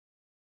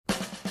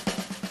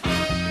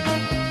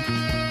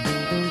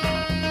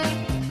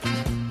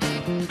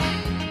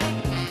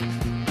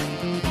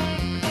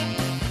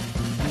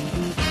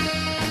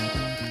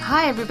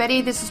Hi, everybody.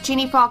 This is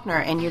Jeannie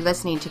Faulkner, and you're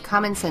listening to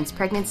Common Sense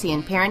Pregnancy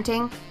and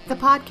Parenting, the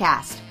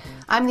podcast.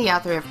 I'm the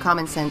author of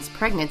Common Sense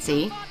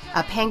Pregnancy,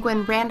 a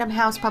Penguin Random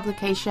House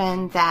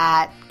publication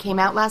that came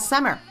out last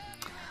summer.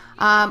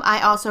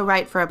 I also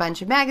write for a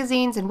bunch of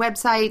magazines and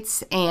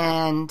websites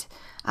and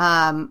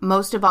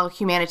most of all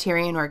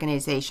humanitarian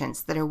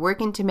organizations that are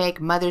working to make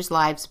mothers'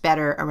 lives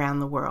better around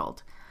the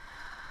world.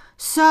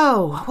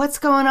 So, what's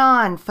going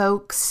on,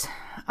 folks?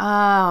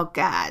 Oh,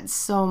 God,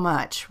 so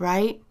much,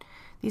 right?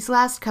 These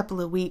last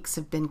couple of weeks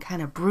have been kind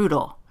of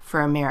brutal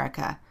for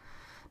America.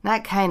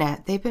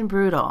 They've been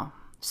brutal.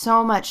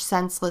 So much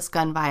senseless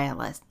gun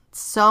violence,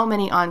 so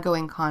many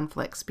ongoing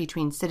conflicts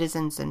between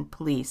citizens and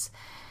police,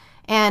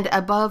 and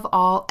above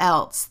all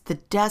else, the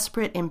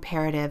desperate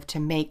imperative to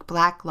make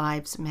Black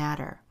lives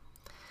matter.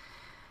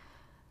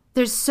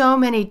 There's so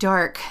many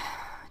dark,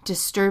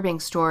 disturbing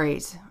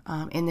stories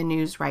in the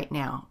news right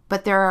now,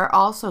 but there are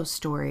also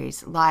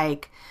stories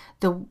like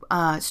the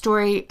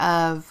story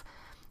of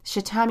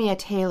Shetamia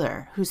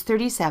Taylor, who's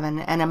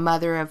 37 and a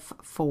mother of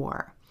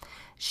 4.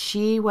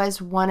 She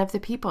was one of the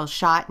people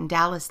shot in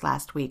Dallas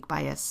last week by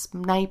a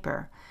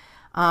sniper.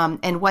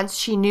 And once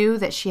she knew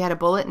that she had a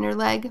bullet in her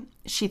leg,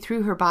 she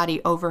threw her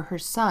body over her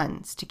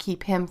son's to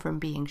keep him from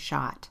being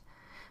shot.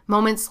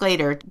 Moments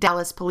later,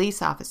 Dallas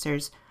police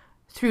officers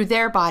threw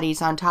their bodies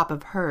on top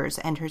of hers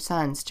and her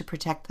son's to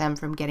protect them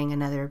from getting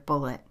another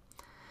bullet.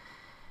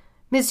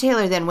 Ms.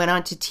 Taylor then went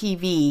on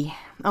TV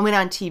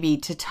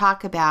to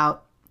talk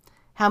about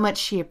how much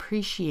she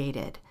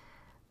appreciated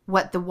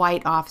what the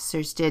white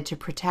officers did to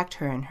protect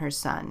her and her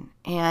son.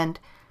 And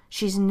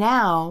she's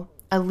now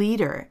a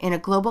leader in a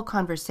global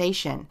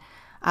conversation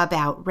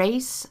about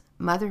race,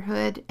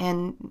 motherhood,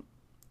 and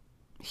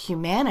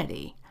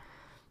humanity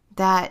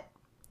that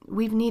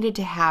we've needed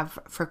to have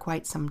for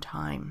quite some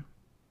time.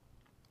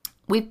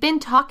 We've been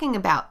talking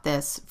about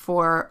this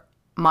for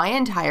my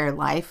entire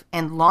life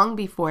and long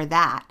before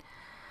that.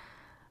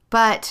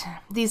 But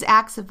these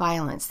acts of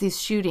violence, these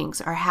shootings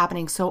are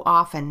happening so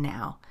often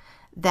now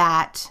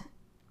that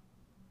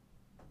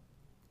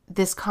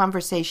this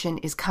conversation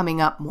is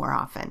coming up more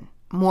often,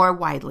 more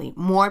widely.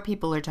 More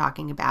people are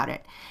talking about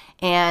it.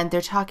 And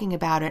they're talking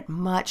about it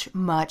much,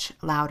 much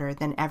louder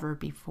than ever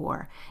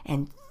before.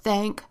 And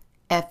thank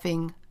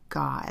effing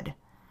God.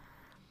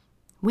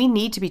 We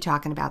need to be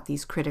talking about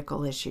these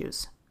critical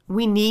issues.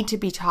 We need to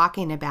be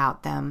talking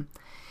about them.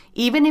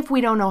 Even if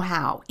we don't know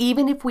how,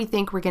 even if we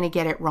think we're going to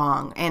get it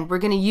wrong and we're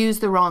going to use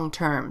the wrong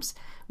terms,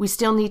 we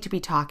still need to be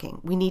talking.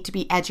 We need to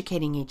be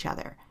educating each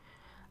other.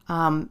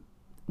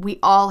 We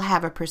all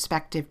have a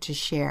perspective to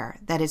share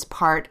that is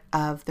part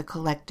of the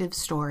collective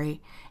story,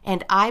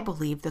 and I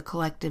believe the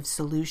collective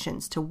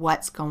solutions to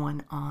what's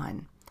going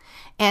on.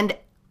 And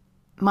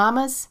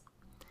mamas,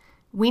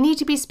 we need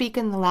to be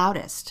speaking the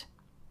loudest.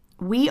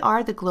 We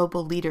are the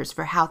global leaders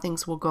for how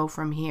things will go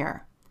from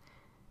here.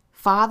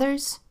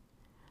 Fathers,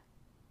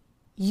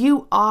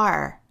 you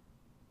are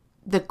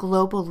the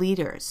global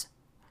leaders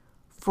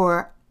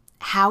for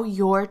how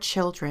your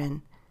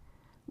children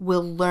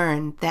will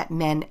learn that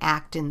men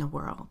act in the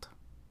world.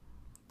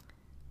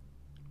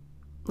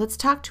 Let's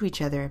talk to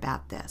each other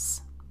about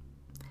this.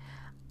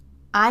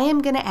 I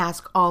am going to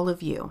ask all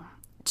of you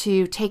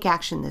to take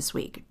action this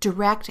week,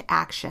 direct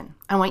action.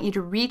 I want you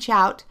to reach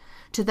out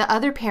to the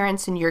other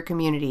parents in your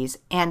communities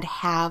and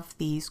have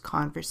these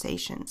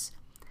conversations.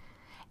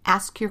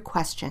 Ask your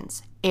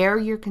questions, air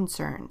your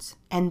concerns,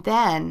 and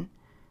then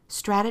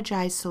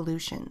strategize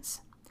solutions.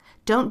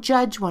 Don't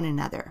judge one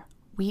another.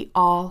 We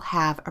all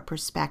have a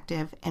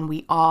perspective and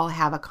we all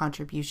have a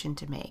contribution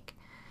to make.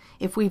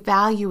 If we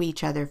value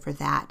each other for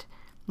that,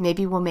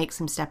 maybe we'll make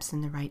some steps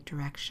in the right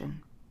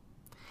direction.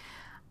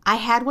 I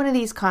had one of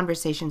these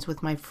conversations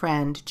with my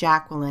friend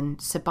Jacqueline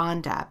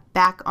Sabanda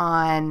back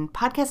on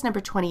podcast number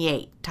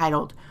 28,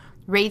 titled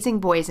Raising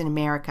Boys in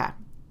America.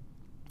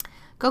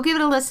 Go give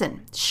it a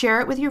listen, share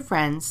it with your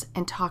friends,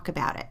 and talk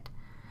about it.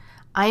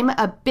 I'm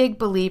a big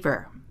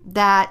believer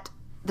that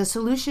the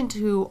solution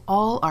to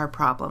all our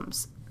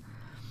problems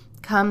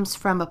comes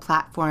from a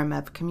platform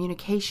of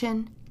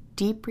communication,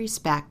 deep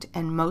respect,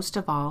 and most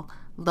of all,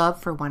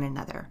 love for one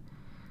another.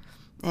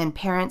 And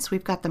parents,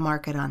 we've got the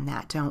market on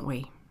that, don't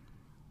we?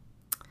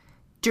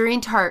 During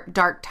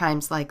dark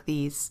times like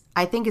these,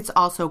 I think it's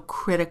also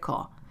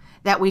critical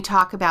that we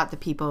talk about the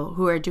people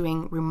who are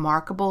doing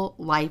remarkable,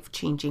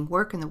 life-changing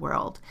work in the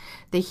world,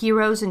 the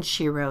heroes and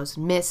sheroes,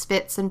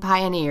 misfits and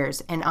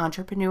pioneers, and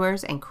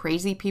entrepreneurs and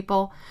crazy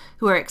people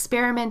who are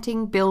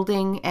experimenting,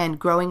 building, and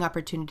growing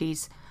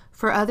opportunities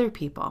for other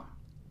people.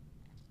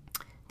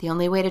 The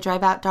only way to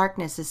drive out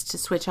darkness is to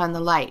switch on the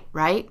light,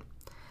 right?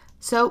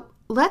 So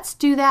let's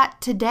do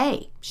that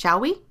today, shall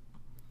we?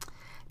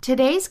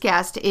 Today's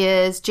guest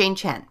is Jane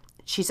Chen.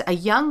 She's a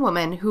young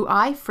woman who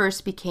I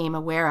first became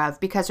aware of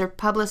because her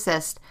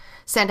publicist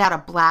sent out a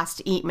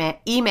blast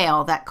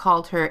email that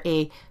called her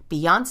a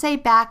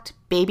Beyonce-backed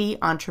baby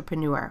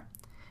entrepreneur.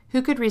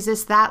 Who could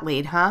resist that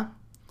lead, huh?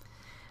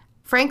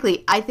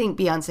 Frankly, I think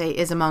Beyonce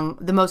is among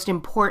the most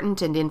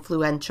important and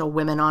influential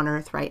women on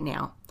earth right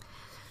now.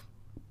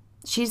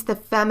 She's the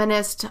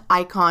feminist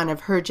icon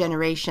of her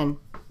generation,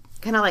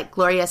 kind of like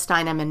Gloria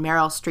Steinem and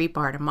Meryl Streep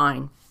are to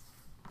mine.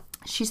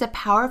 She's a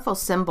powerful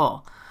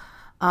symbol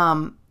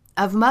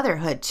of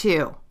motherhood,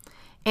 too.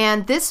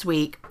 And this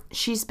week,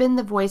 she's been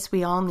the voice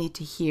we all need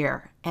to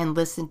hear and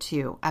listen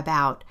to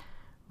about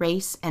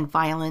race and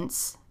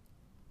violence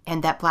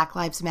and that Black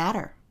Lives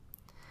Matter.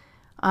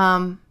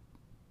 I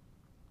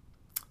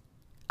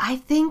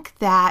think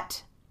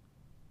that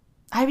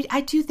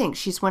I do think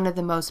she's one of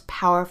the most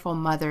powerful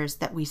mothers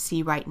that we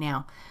see right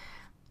now.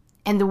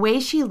 And the way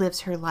she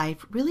lives her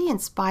life really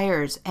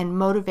inspires and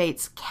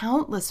motivates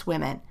countless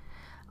women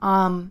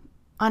on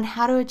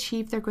how to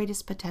achieve their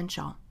greatest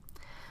potential.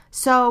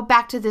 So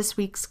back to this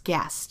week's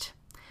guest.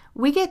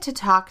 We get to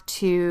talk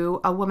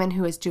to a woman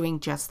who is doing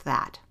just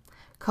that.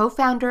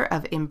 Co-founder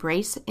of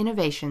Embrace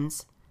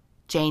Innovations,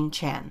 Jane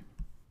Chen.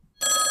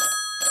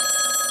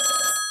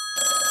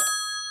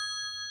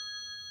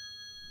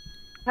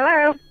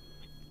 Hello.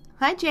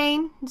 Hi,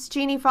 Jane. It's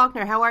Jeannie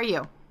Faulkner. How are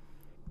you?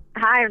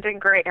 Hi, I'm doing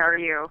great. How are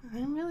you?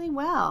 I'm really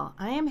well.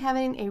 I am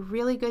having a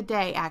really good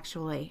day,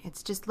 actually.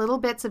 It's just little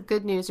bits of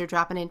good news are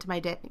dropping into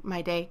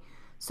my day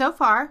so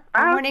far.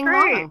 I'm running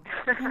long.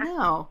 I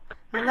know.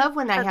 I love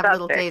when I have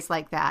little days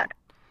like that.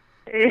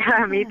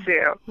 Yeah, me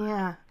too.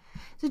 Yeah.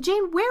 So,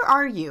 Jane, where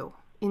are you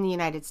in the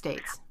United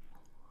States?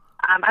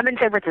 I'm in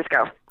San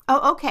Francisco.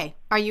 Oh, okay.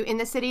 Are you in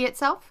the city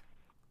itself?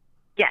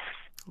 Yes.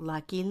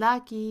 Lucky,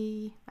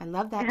 lucky. I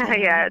love that.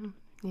 Yeah.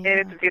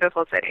 It's a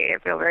beautiful city. I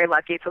feel very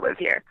lucky to live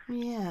here.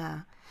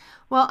 Yeah.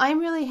 Well, I'm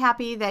really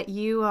happy that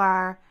you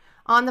are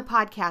on the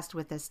podcast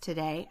with us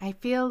today. I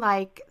feel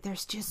like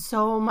there's just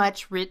so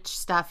much rich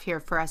stuff here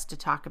for us to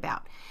talk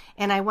about.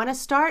 And I want to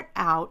start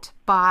out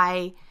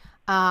by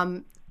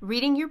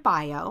reading your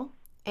bio,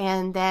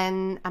 and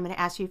then I'm going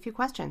to ask you a few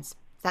questions.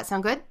 Does that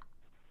sound good?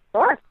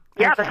 Sure.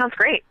 Yeah, Okay. That sounds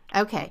great.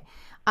 Okay.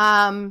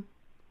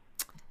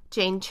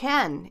 Jane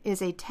Chen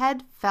is a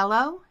TED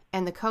Fellow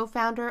and the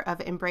co-founder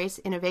of Embrace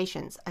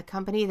Innovations, a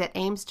company that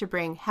aims to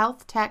bring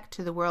health tech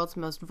to the world's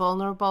most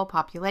vulnerable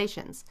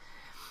populations.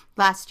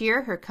 Last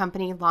year, her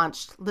company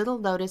launched Little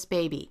Lotus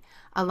Baby,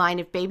 a line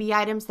of baby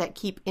items that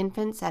keep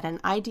infants at an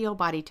ideal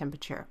body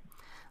temperature.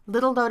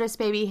 Little Lotus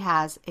Baby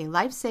has a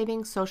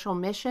life-saving social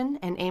mission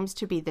and aims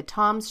to be the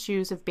Tom's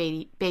Shoes of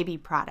baby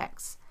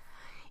products.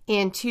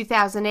 In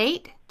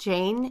 2008,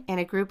 Jane and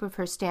a group of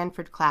her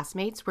Stanford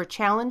classmates were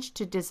challenged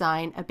to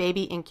design a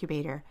baby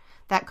incubator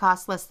that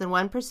cost less than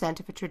 1%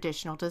 of a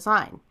traditional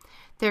design.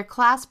 Their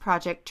class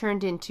project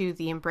turned into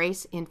the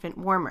Embrace Infant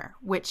Warmer,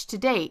 which to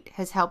date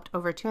has helped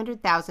over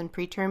 200,000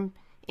 preterm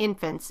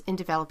infants in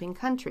developing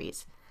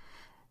countries.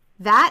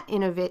 That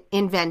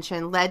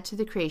invention led to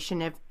the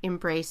creation of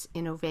Embrace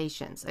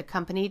Innovations, a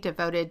company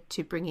devoted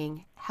to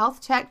bringing health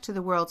tech to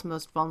the world's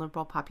most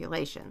vulnerable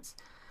populations.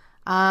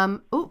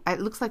 It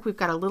looks like we've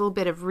got a little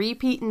bit of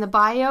repeat in the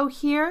bio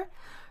here,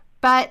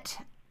 but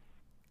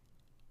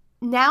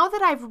now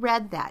that I've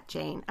read that,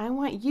 Jane, I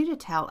want you to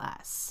tell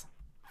us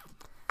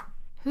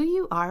who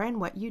you are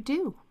and what you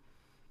do.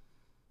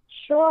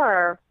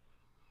 Sure.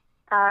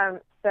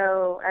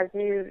 So as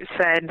you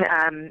said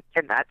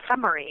in that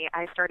summary,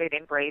 I started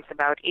Embrace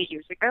about 8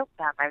 years ago.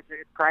 I was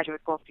a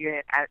graduate school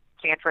student at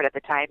Stanford at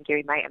the time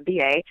doing my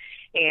MBA,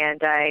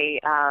 and I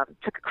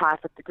took a class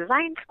at the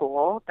design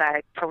school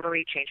that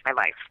totally changed my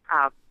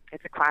life.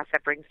 It's a class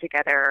that brings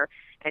together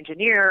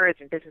engineers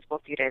and business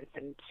school students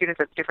and students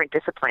of different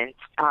disciplines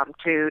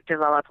to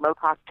develop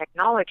low-cost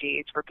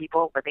technologies for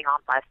people living on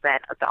less than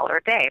 $1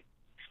 a day.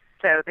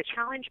 So the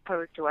challenge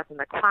posed to us in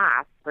the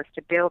class was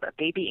to build a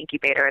baby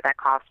incubator that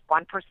costs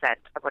 1%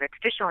 of what a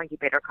traditional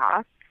incubator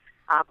costs,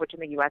 which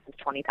in the U.S. is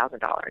 $20,000.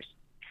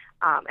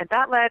 And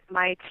that led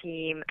my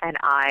team and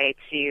I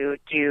to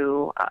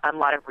do a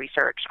lot of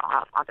research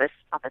on this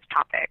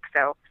topic.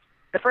 So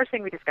the first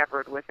thing we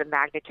discovered was the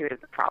magnitude of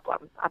the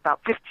problem.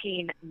 About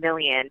 15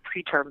 million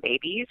preterm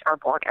babies are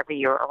born every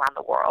year around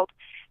the world,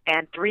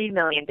 and 3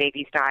 million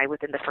babies die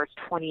within the first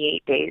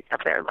 28 days of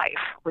their life,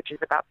 which is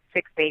about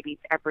 6 babies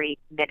every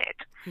minute.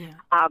 Yeah.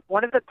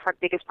 One of the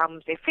biggest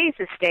problems they face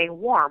is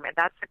staying warm, and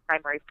that's the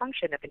primary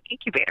function of an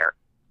incubator.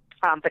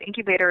 But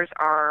incubators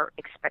are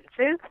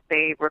expensive.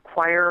 They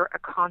require a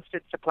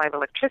constant supply of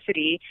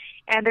electricity,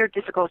 and they're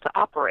difficult to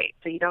operate,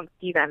 so you don't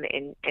see them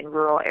in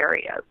rural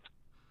areas.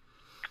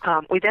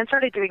 We then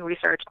started doing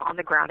research on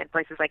the ground in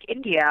places like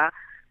India,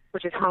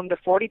 which is home to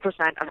 40%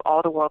 of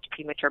all the world's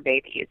premature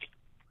babies.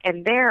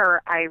 And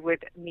there I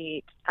would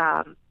meet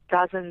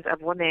dozens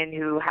of women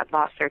who had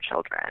lost their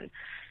children.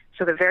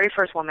 So the very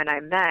first woman I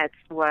met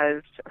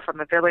was from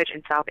a village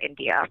in South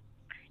India.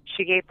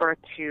 She gave birth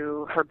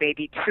to her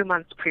baby 2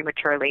 months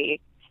prematurely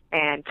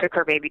and took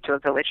her baby to a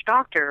village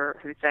doctor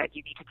who said,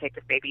 you need to take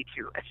this baby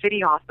to a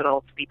city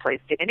hospital to be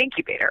placed in an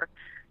incubator.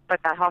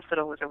 But that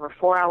hospital was over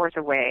 4 hours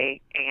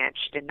away, and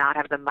she did not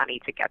have the money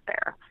to get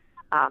there.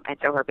 And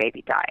so her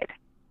baby died.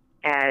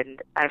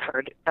 And I've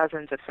heard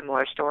dozens of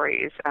similar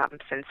stories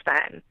since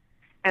then.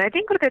 And I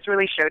think what this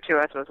really showed to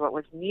us was what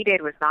was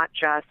needed was not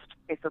just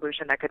a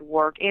solution that could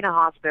work in a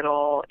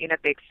hospital, in a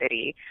big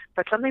city,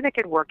 but something that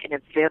could work in a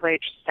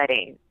village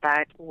setting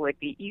that would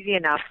be easy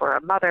enough for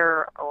a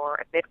mother or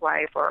a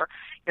midwife or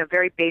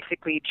very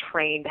basically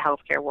trained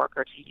healthcare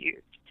worker to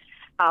use.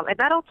 And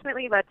that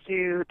ultimately led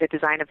to the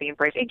design of the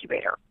Embrace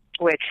Incubator,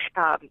 which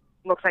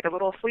looks like a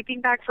little sleeping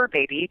bag for a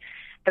baby.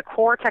 The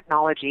core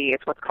technology is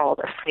what's called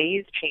a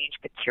phase change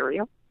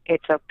material.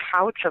 It's a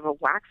pouch of a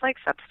wax-like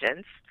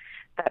substance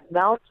that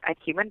melts at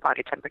human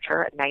body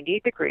temperature at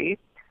 98 degrees.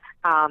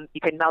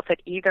 You can melt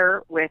it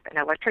either with an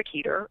electric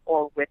heater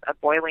or with a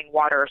boiling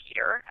water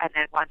heater. And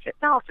then once it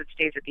melts, it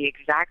stays at the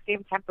exact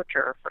same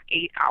temperature for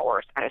 8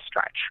 hours at a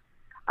stretch.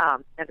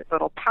 And this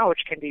little pouch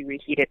can be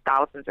reheated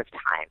thousands of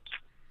times.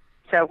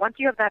 So once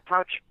you have that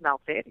pouch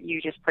melted,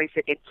 you just place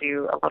it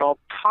into a little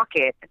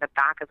pocket in the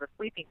back of the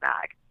sleeping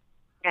bag,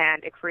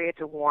 and it creates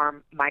a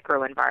warm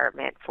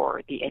microenvironment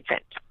for the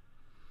infant.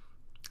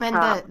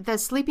 And the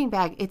sleeping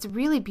bag, it's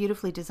really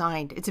beautifully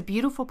designed. It's a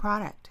beautiful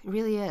product. It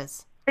really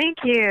is. Thank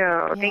you.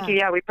 Yeah. Thank you.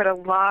 Yeah, we put a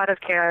lot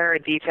of care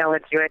and detail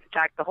into it. In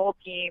fact, the whole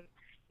team,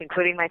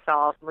 including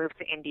myself, moved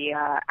to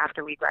India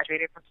after we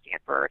graduated from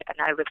Stanford, and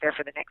I lived there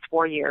for the next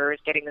 4 years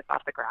getting this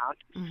off the ground.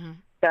 Mm-hmm.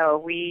 So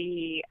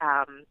we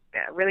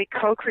really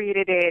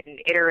co-created it and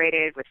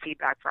iterated with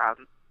feedback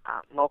from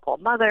local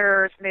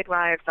mothers,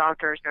 midwives,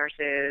 doctors,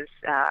 nurses,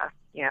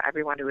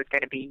 everyone who was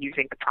going to be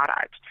using the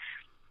product.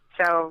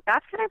 So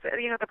that's kind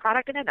of, the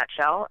product in a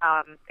nutshell.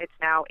 It's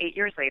now 8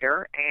 years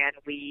later, and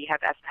we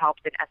have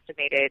helped an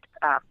estimated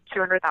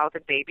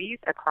 200,000 babies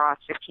across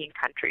 15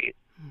 countries.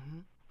 Mm-hmm.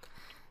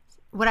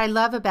 What I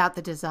love about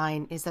the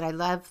design is that I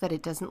love that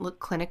it doesn't look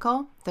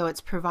clinical, though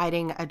it's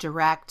providing a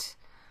direct,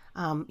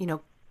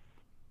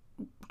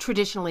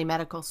 traditionally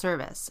medical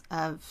service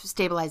of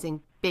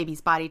stabilizing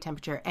baby's body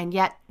temperature. And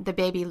yet the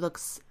baby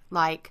looks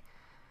like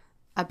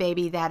a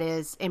baby that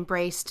is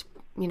embraced,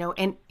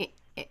 and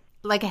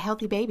like a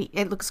healthy baby.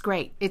 It looks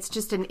great. It's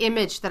just an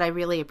image that I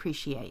really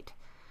appreciate.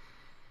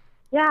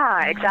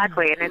 Yeah,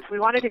 exactly. And we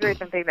wanted to create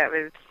something that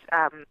was,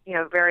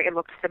 it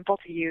looked simple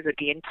to use, would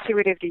be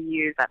intuitive to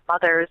use, that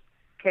mothers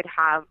could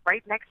have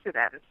right next to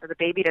them. So the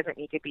baby doesn't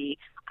need to be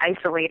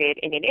isolated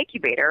in an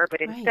incubator,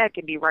 but instead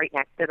can be right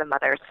next to the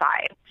mother's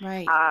side.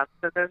 Right.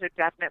 So those are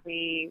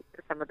definitely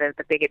some of the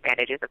big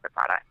advantages of the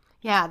product.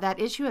 Yeah, that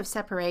issue of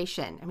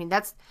separation. I mean,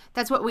 that's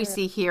what we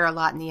see here a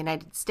lot in the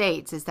United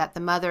States, is that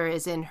the mother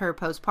is in her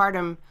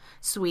postpartum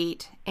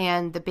suite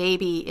and the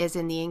baby is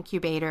in the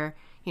incubator,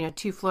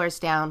 2 floors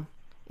down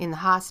in the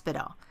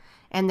hospital.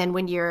 And then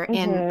when you're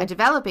in a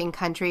developing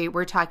country,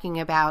 we're talking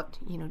about,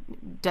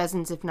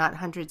 dozens, if not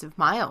hundreds of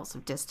miles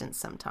of distance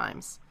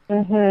sometimes.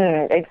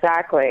 Mm-hmm.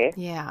 Exactly.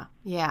 Yeah,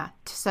 yeah.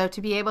 So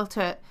to be able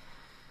to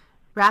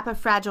wrap a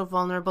fragile,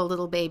 vulnerable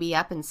little baby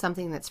up in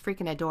something that's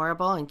freaking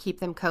adorable and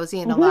keep them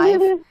cozy and alive,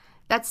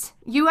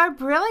 you are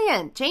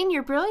brilliant. Jane,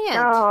 you're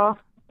brilliant.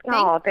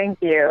 Thank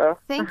you.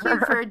 Thank you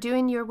for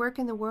doing your work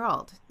in the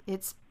world.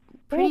 It's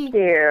pretty... Thank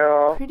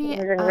you. I've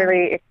been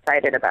really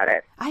excited about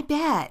it. I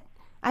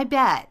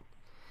bet.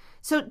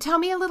 So tell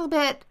me a little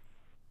bit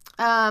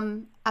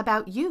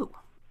about you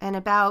and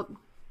about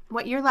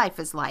what your life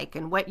is like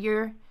and what's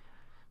your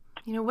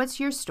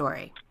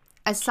story,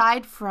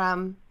 aside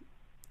from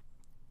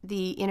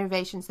the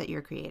innovations that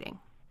you're creating.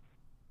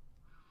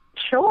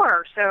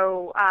 Sure.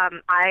 So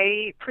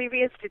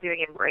previous to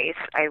doing Embrace,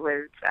 I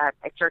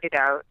started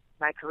out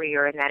my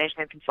career in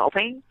management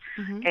consulting,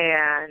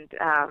 and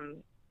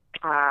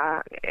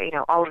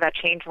all of that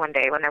changed one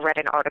day when I read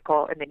an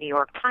article in the New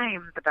York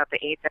Times about the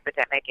AIDS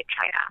epidemic in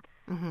China.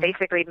 Mm-hmm.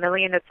 Basically,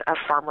 millions of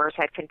farmers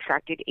had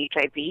contracted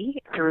HIV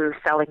through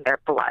selling their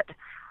blood.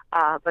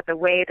 But the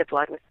way the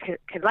blood was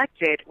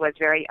collected was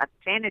very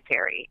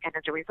unsanitary. And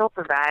as a result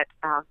of that,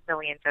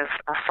 millions of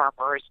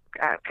farmers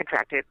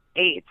contracted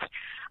AIDS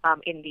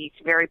in these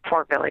very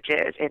poor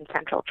villages in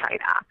central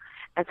China.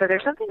 And so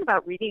there's something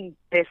about reading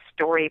this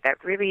story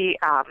that really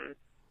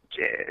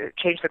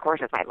changed the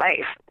course of my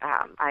life.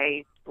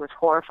 I was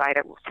horrified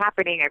at what was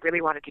happening. I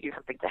really wanted to do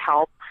something to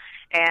help.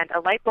 And a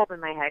light bulb in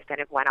my head kind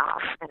of went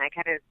off. And I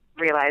kind of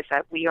realized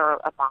that we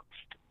are amongst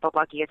the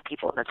luckiest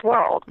people in this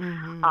world.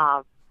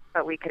 Mm-hmm.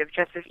 But we could have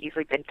just as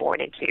easily been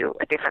born into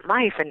a different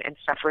life and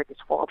suffered this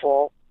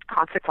horrible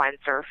consequence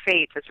or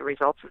fate as a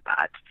result of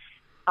that.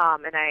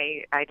 And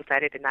I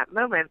decided in that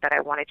moment that I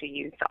wanted to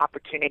use the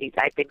opportunities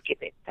I'd been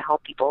given to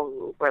help people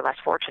who were less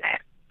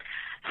fortunate.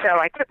 So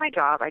I quit my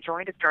job. I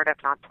joined a startup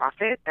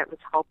nonprofit that was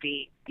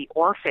helping the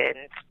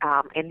orphans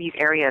in these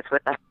areas who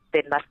had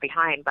been left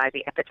behind by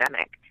the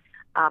epidemic.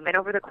 And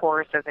over the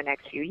course of the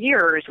next few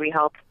years, we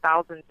helped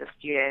thousands of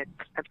students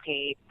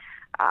obtain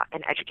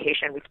an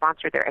education. We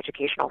sponsored their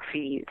educational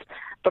fees.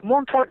 But more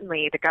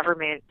importantly, the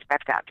government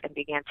stepped up and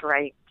began to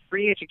write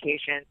free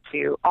education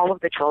to all of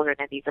the children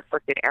in these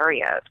afflicted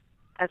areas,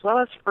 as well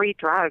as free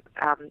drugs,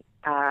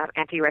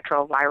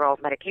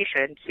 antiretroviral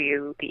medication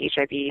to the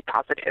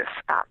HIV-positive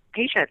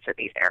patients in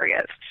these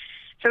areas.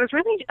 So it was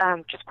really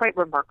just quite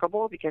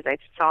remarkable because I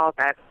saw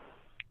that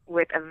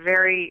with a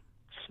very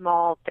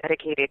small,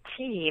 dedicated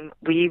team,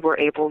 we were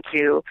able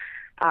to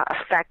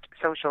affect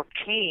social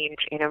change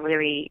in a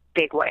really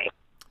big way.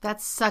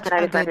 That's such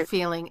a good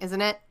feeling,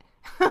 isn't it?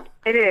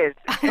 It is.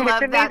 I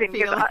love that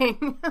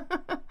feeling.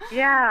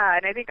 Yeah,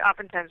 and I think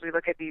oftentimes we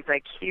look at these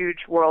like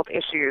huge world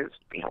issues,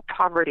 you know,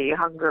 poverty,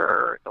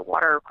 hunger, the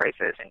water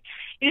crisis, and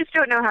you just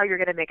don't know how you're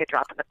going to make a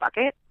drop in the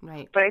bucket.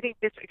 Right. But I think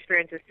this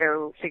experience is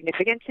so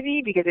significant to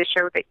me because it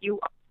showed that you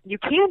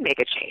can make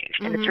a change,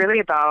 and it's really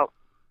about,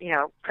 you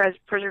know,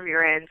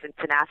 perseverance and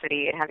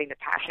tenacity and having the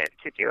passion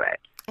to do it.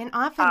 And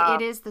often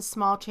it is the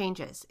small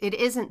changes. It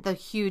isn't the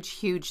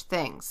huge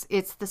things.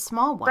 It's the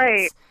small ones.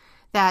 Right.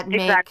 That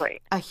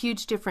make a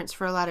huge difference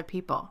for a lot of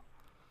people.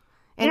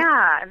 And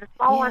the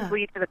small ones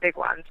lead to the big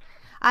ones.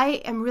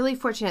 I am really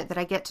fortunate that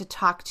I get to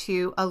talk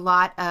to a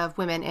lot of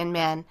women and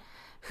men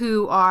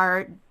who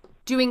are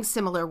doing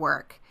similar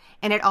work.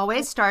 And it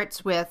always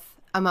starts with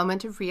a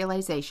moment of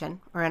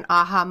realization or an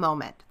aha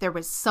moment. There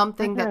was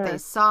something that they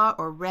saw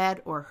or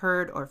read or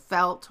heard or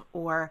felt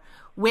or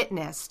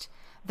witnessed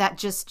that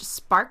just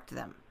sparked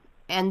them.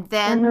 And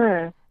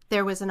then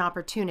there was an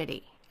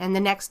opportunity. And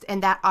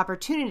that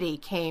opportunity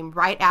came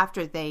right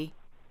after they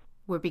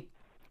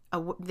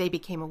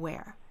became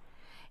aware,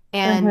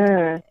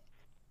 and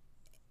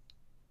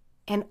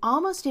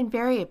almost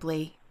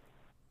invariably,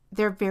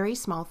 they're very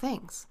small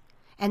things,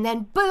 and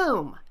then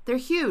boom, they're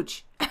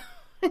huge.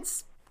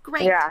 It's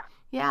great.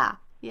 Yeah,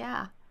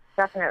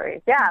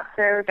 definitely. Yeah.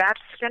 So that's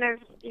kind of,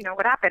 you know,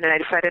 what happened, and I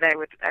decided I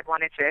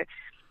wanted to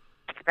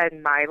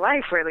spend my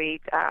life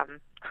really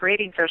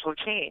creating social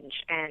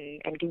change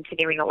and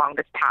continuing along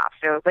this path.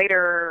 So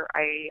later,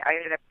 I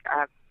ended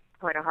up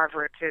going to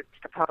Harvard to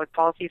the public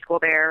policy school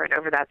there, and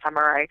over that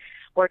summer, I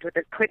worked with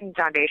the Clinton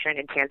Foundation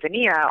in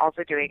Tanzania,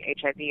 also doing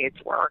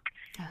HIV/AIDS work.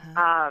 And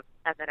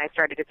then I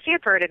started at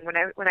Stanford, and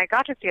when I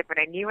got to Stanford,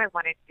 I knew I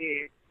wanted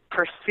to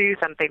pursue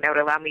something that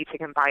would allow me to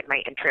combine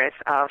my interests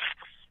of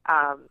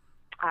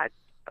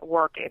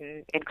work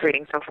in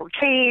creating social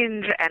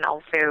change and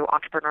also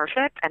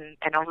entrepreneurship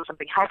and also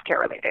something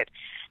healthcare related.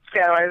 So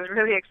I was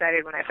really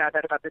excited when I found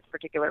out about this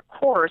particular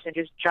course and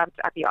just jumped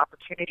at the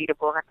opportunity to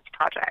work on this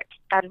project.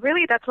 And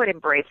really that's what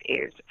Embrace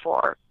is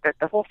for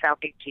the whole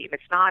founding team.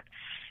 It's not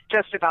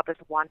just about this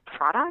one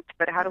product,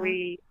 but how do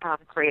we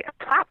create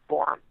a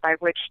platform by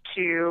which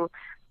to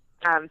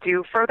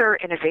do further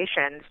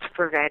innovations to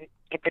prevent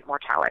infant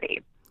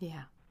mortality.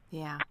 Yeah.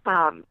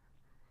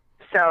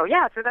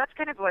 So that's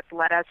kind of what's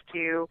led us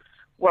to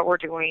what we're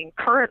doing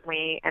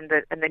currently and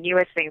the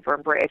newest thing for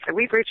Embrace. So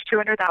we've reached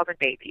 200,000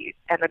 babies,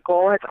 and the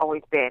goal has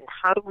always been,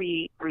 how do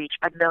we reach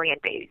 1 million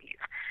babies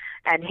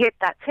and hit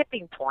that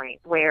tipping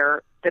point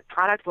where the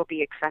product will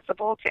be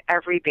accessible to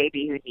every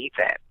baby who needs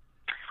it.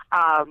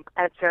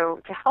 And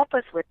so to help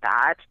us with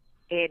that,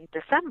 in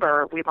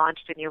December, we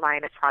launched a new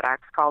line of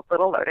products called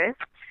Little Lotus.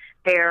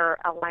 They're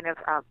a line of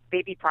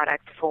baby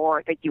products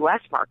for the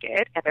U.S.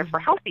 market, and they're for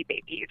healthy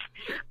babies.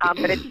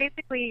 But it's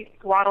basically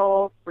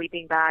swaddle,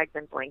 sleeping bags,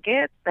 and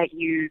blankets that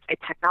use a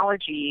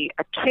technology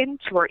akin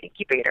to our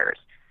incubators.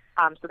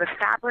 So the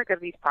fabric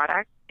of these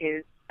products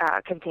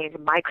contains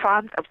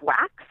microns of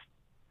wax,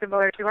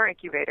 similar to our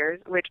incubators,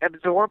 which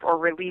absorb or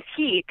release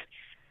heat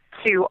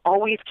to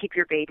always keep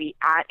your baby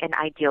at an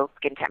ideal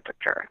skin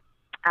temperature.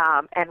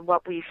 And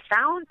what we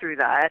found through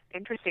that,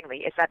 interestingly,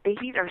 is that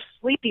babies are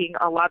sleeping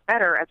a lot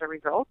better as a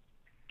result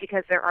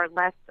because there are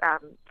less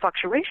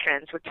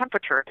fluctuations with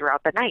temperature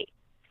throughout the night.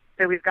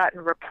 So we've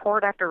gotten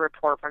report after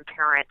report from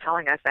parents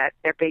telling us that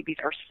their babies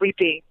are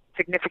sleeping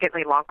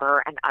significantly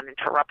longer and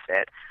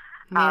uninterrupted.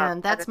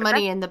 Man, that's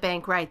money in the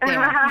bank right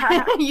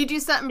there. You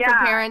do something for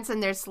parents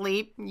and their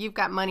sleep, you've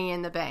got money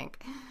in the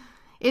bank.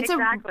 It's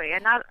exactly.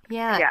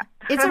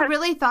 It's a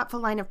really thoughtful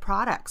line of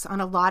products on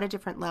a lot of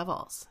different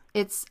levels.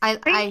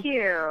 Thank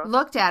you.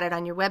 Looked at it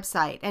on your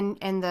website,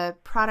 and the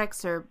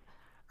products are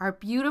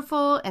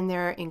beautiful, and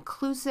they're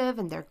inclusive,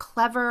 and they're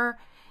clever,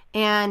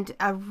 and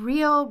a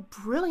real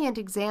brilliant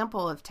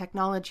example of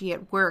technology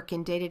at work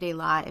in day-to-day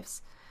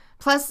lives.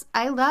 Plus,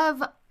 I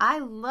love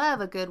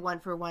a good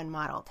one-for-one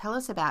model. Tell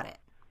us about it.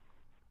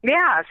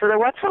 Yeah, so the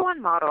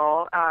one-for-one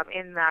model,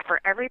 in that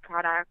for every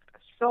product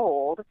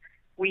sold,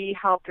 we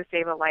help to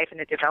save a life in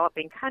a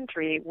developing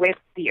country with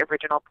the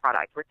original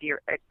product, with the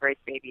Embrace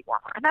Baby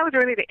Warmer. And that was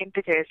really the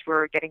impetus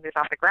for getting this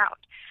off the ground.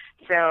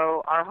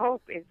 So our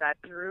hope is that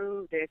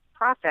through this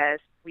process,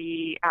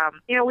 we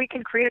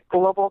can create a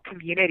global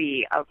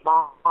community of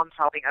moms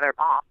helping other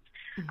moms.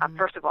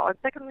 First of all, and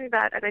secondly,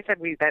 that, as I said,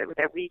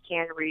 that we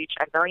can reach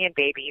 1 million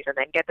babies and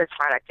then get this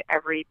product to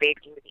every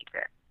baby who needs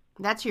it.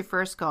 That's your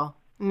first goal.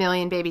 1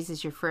 million babies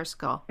is your first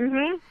goal.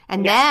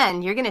 And yes.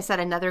 Then you're going to set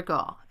another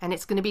goal, and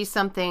it's going to be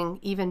something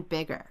even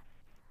bigger.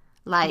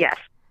 Yes,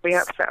 we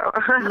hope so.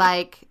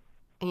 Like,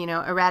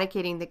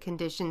 eradicating the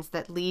conditions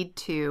that lead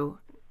to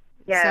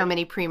so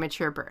many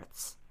premature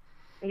births.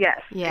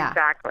 Yes,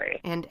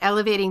 exactly. And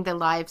elevating the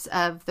lives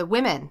of the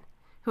women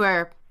who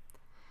are,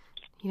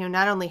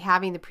 not only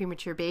having the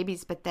premature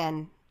babies, but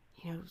then,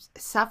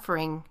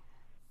 suffering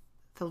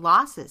the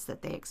losses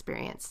that they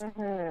experience.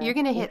 You're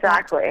going to hit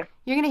that.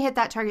 You're going to hit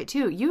that target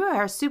too. You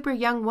are a super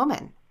young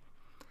woman.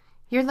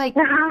 You're like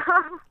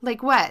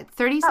what,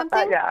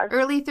 30-something? Yeah.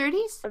 Early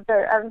 30s?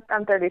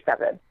 I'm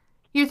 37.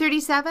 You're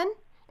 37?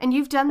 And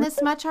you've done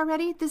this much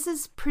already? This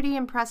is pretty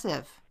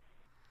impressive.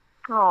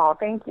 Oh,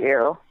 thank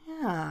you.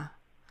 Yeah.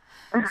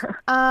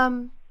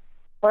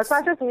 Well, it's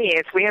not just me.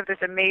 We have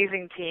this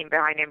amazing team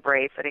behind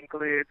Embrace that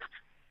includes,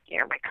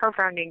 my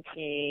co-founding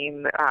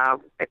team.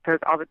 It shows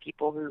all the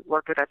people who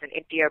worked with us in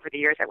India over the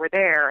years that were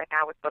there, and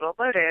now with Little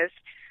Lotus,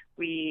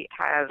 we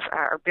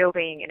are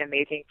building an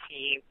amazing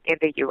team in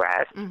the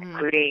U.S.,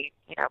 including,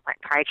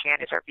 Mike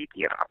Kai-Chan is our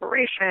VP of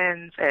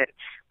Operations, and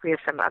we have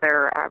some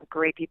other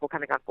great people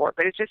coming on board.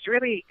 But it's just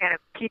really kind of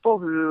people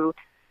who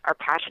are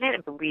passionate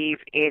and believe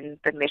in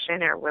the mission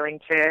and are willing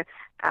to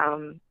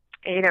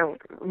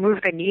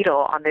move the needle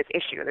on this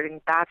issue. I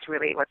think that's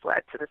really what's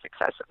led to the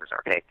success of this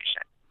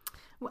organization.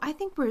 Well, I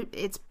think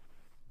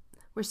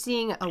we're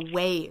seeing a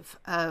wave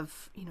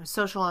of,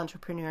 social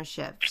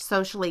entrepreneurship,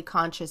 socially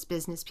conscious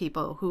business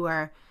people who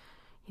are,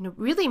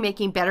 really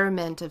making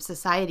betterment of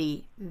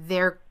society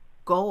their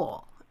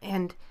goal.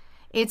 And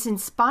it's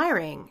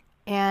inspiring.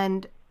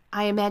 And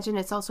I imagine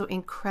it's also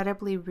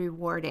incredibly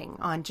rewarding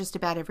on just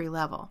about every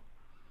level.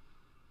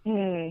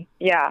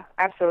 Yeah,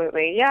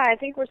 absolutely. Yeah, I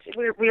think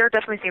we are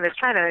definitely seeing this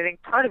trend, and I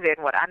think part of it,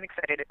 and what I'm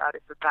excited about,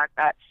 is the fact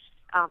that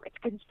it's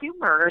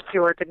consumers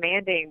who are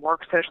demanding more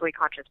socially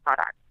conscious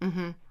products.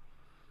 Mm-hmm.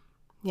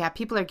 Yeah,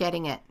 people are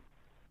getting it.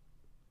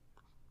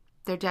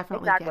 They're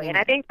definitely getting it. And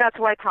I think that's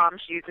why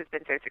Tom's Shoes has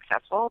been so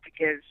successful,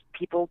 because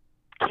people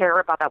care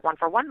about that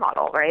one-for-one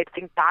model, right? I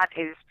think that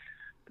has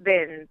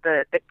been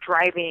the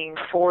driving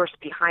force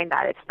behind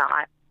that. It's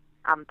not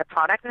the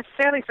product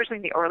necessarily, especially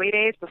in the early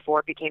days before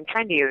it became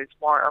trendy. It was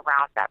more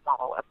around that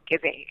model of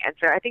giving. And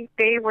so I think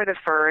they were the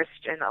first,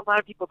 and a lot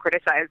of people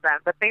criticize them,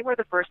 but they were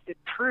the first to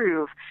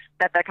prove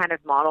that that kind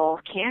of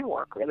model can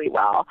work really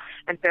well.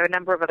 And so a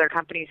number of other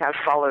companies have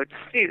followed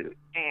suit,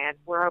 and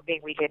we're hoping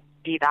we can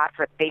be that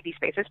for the baby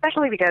space,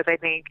 especially because I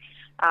think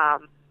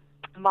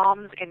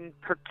moms in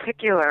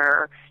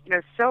particular,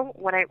 so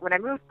when I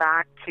moved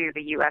back to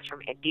the U.S.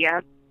 from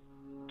India,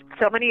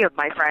 so many of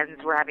my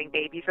friends were having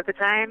babies at the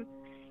time.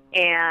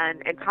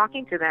 And in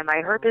talking to them,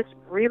 I heard this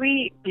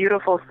really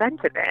beautiful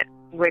sentiment,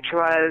 which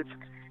was,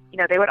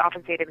 they would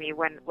often say to me,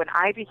 when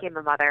I became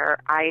a mother,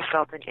 I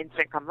felt an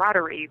instant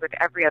camaraderie with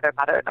every other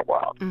mother in the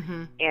world.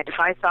 Mm-hmm. And if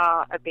I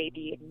saw a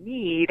baby in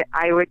need,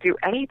 I would do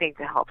anything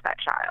to help that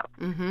child.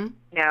 Mm-hmm.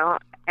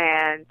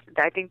 And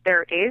I think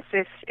there is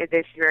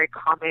this very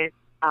common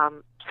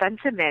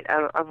sentiment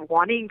of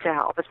wanting to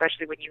help,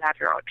 especially when you have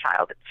your own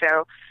child. And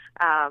so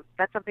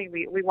that's something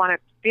we want to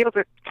be able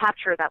to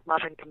capture, that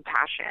love and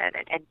compassion,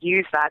 and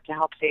use that to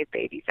help save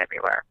babies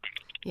everywhere.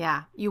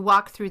 Yeah. You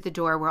walk through the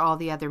door where all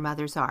the other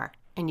mothers are,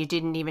 and you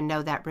didn't even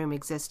know that room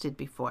existed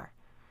before.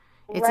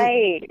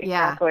 Right.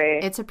 Exactly.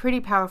 It's a pretty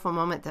powerful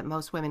moment that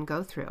most women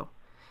go through.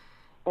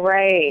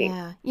 Right.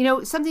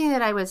 Yeah. Something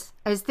that I was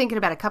thinking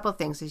about a couple of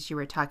things as you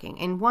were talking.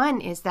 And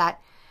one is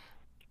that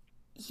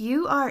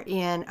you are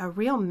in a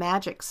real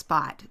magic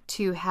spot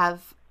to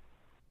have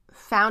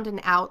found an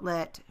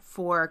outlet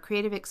for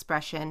creative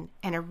expression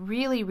and a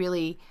really,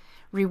 really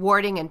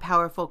rewarding and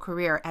powerful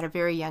career at a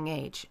very young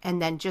age,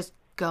 and then just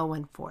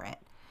going for it.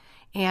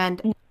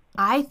 And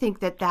I think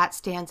that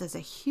stands as a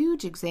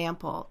huge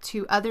example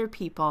to other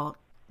people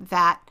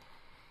that,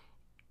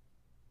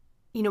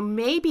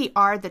 maybe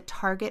are the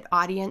target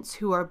audience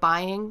who are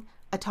buying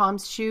a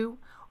Tom's shoe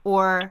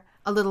or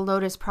a Little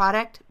Lotus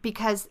product,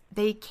 because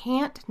they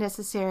can't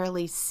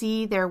necessarily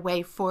see their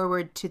way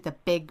forward to the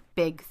big,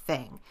 big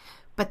thing.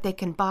 But they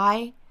can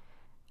buy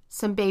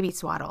some baby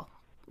swaddle,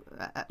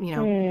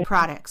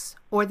 products,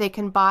 or they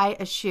can buy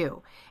a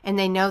shoe, and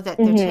they know that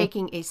they're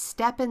taking a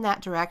step in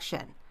that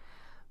direction.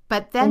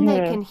 But then they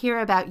can hear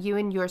about you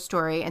and your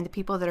story and the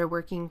people that are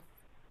working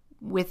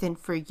with and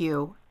for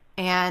you,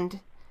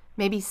 and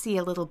maybe see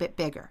a little bit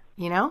bigger,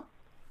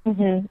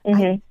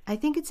 I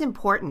think it's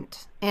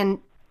important. And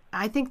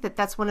I think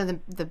that's one of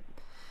the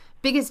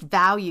biggest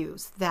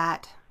values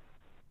that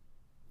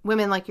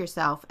women like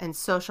yourself and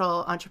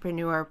social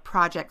entrepreneur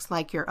projects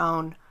like your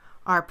own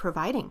are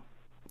providing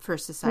for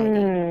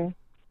society.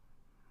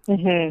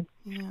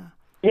 Mm-hmm.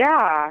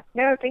 Yeah.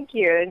 No, thank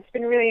you. It's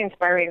been really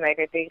inspiring.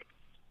 I think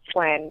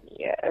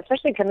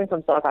especially coming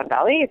from Silicon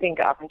Valley, I think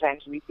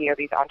oftentimes we see all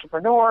these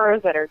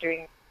entrepreneurs that are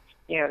doing,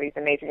 these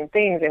amazing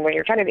things. And when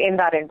you're kind of in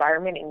that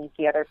environment and you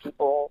see other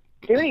people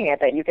doing it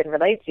that you can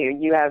relate to,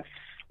 you have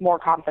more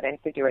confidence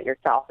to do it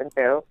yourself. And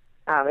so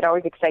it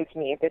always excites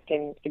me if this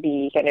can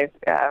be kind of,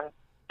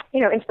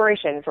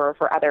 inspiration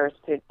for others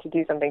to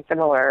do something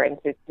similar and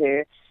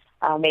to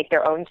make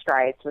their own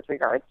strides with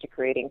regards to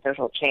creating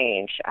social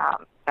change.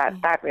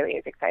 That really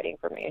is exciting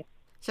for me.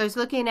 So I was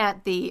looking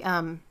at the,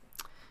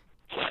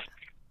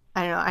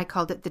 I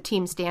called it the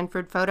Team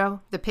Stanford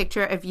photo, the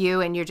picture of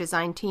you and your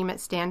design team at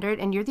Stanford,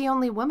 and you're the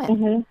only woman.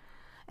 Mm-hmm.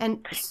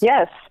 And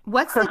yes.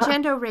 What's the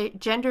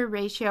gender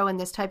ratio in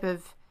this type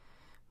of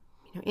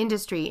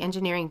industry,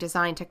 engineering,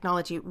 design,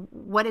 technology?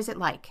 What is it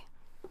like?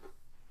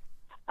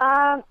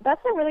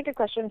 That's a really good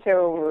question.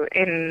 So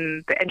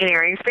in the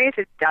engineering space,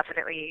 it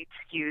definitely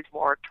skews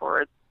more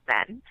towards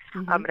men.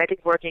 And I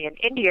think working in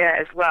India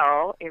as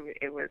well,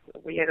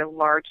 we had a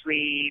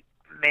largely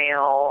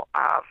male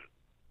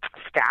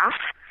staff,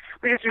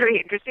 which is really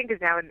interesting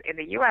because now in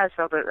the U.S.,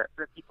 all the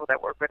people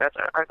that work with us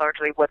are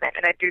largely women.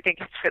 And I do think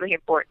it's really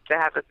important to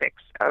have a mix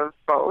of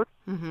both.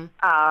 But,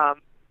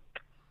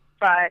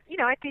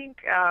 I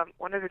think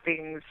one of the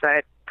things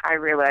that I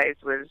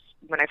realized was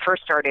when I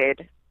first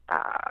started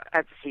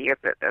as the CEO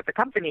of the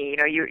company,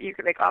 you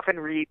can often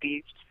read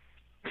these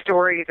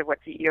stories of what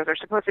CEOs are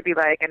supposed to be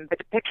like, and the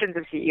depictions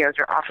of CEOs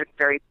are often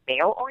very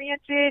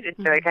male-oriented, and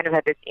so I kind of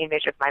had this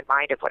image of my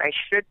mind of what I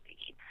should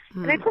be.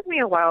 And it took me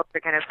a while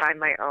to kind of find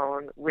my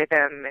own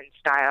rhythm and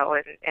style,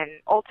 and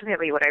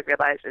ultimately what I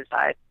realized is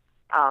that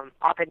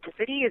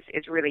authenticity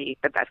is really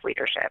the best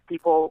leadership.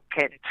 People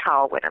can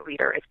tell when a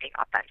leader is being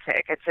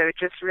authentic, and so it's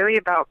just really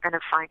about kind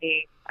of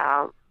finding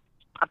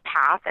a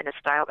path and a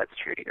style that's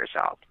true to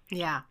yourself.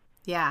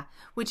 Yeah,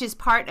 which is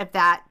part of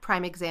that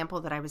prime example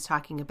that I was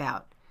talking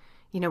about.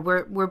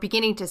 We're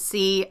beginning to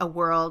see a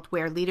world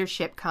where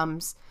leadership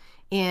comes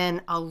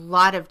in a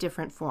lot of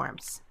different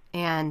forms.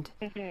 And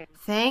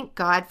thank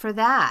God for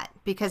that,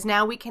 because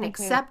now we can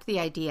accept the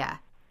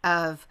idea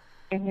of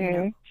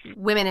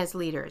women as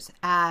leaders,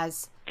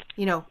 as,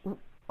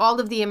 all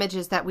of the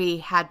images that we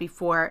had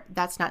before,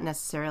 that's not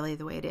necessarily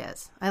the way it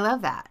is. I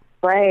love that.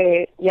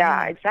 Right.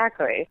 Yeah,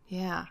 exactly.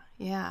 Yeah.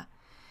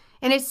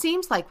 And it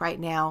seems like right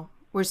now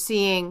we're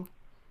seeing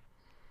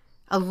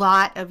a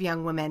lot of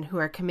young women who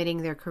are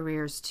committing their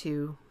careers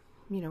to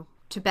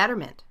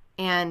betterment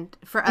and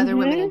for other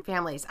women and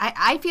families.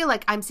 I feel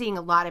like I'm seeing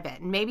a lot of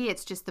it, and maybe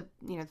it's just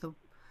the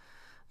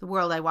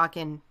world I walk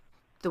in,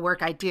 the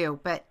work I do,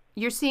 but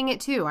you're seeing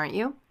it too, aren't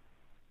you?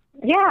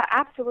 Yeah,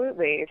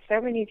 absolutely.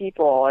 So many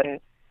people, and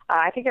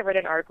I think I read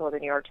an article in the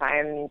New York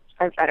Times,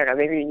 I don't know,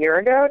 maybe a year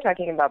ago,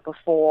 talking about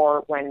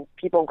before when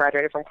people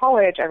graduated from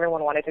college,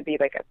 everyone wanted to be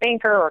like a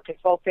banker or a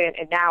consultant,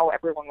 and now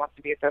everyone wants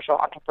to be a social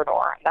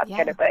entrepreneur. And that's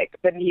kind of like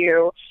the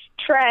new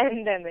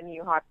trend and the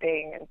new hot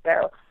thing. And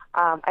so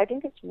I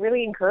think it's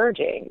really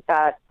encouraging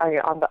that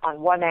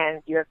on one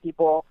end, you have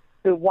people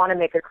who want to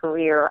make a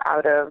career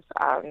out of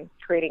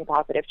creating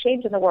positive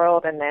change in the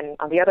world, and then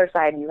on the other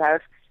side, you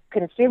have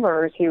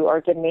consumers who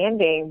are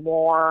demanding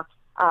more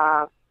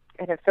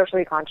kind of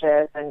socially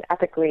conscious and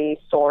ethically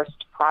sourced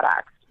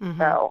products.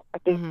 So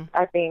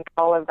I think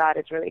all of that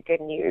is really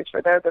good news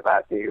for those of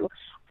us who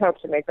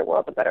hope to make the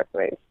world a better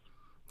place.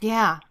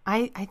 Yeah,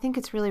 I think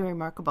it's really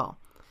remarkable.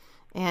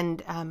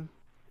 And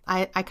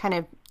I kind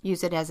of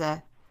use it as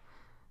a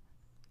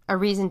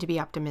reason to be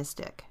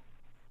optimistic.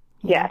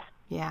 Yes.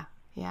 Yeah.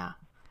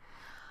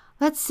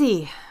 Let's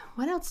see.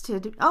 What else to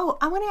do? Oh,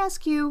 I want to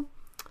ask you,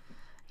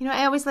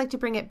 I always like to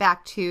bring it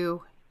back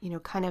to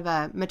kind of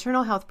a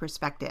maternal health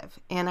perspective.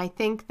 And I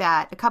think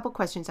that a couple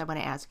questions I want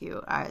to ask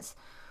you is,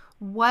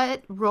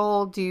 what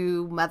role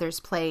do mothers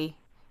play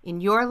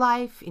in your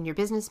life, in your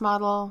business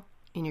model,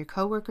 in your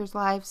coworkers'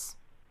 lives?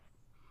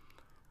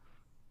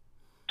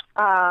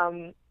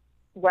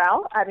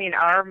 Well,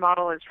 our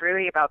model is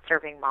really about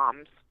serving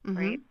moms,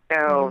 right?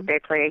 So they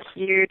play a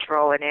huge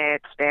role in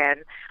it.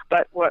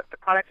 But what the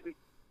products we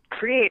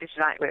create is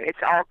not, it's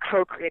all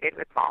co-created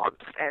with moms.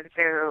 And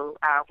so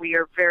we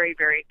are very,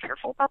 very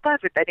careful about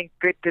that. But I think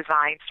good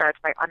design starts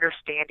by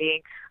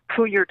understanding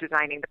who you're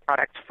designing the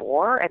product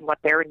for and what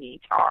their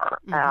needs are.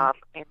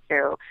 And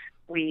so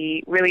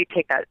we really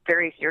take that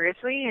very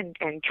seriously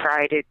and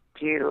try to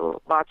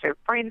do lots of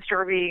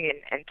brainstorming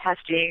and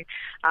testing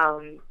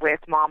with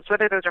moms,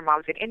 whether those are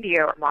moms in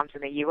India or moms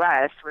in the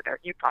U.S. with our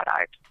new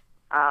product.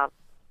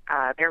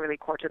 They're really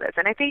core to this.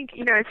 And I think,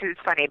 it's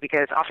funny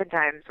because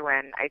oftentimes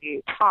when I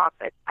do talk,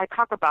 I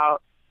talk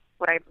about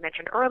what I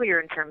mentioned earlier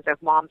in terms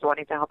of moms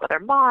wanting to help other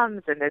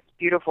moms and this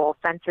beautiful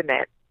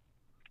sentiment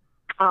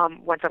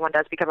when someone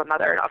does become a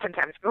mother. And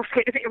oftentimes people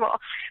say to me, well,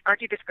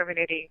 aren't you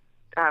discriminating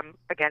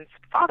against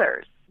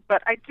fathers?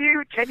 But I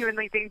do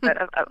genuinely think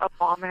that a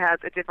mom has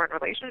a different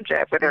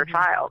relationship with her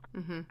child.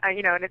 And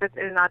it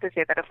is not to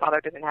say that a father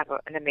doesn't have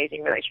an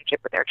amazing relationship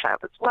with their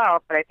child as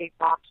well, but I think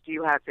moms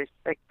do have this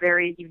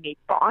very unique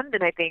bond,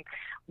 and I think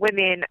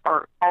women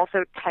are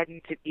also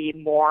tend to be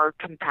more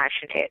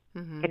compassionate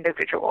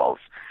individuals.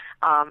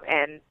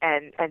 And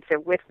so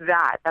with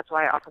that, that's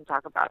why I often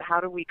talk about how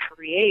do we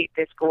create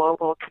this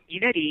global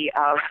community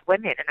of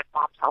women and of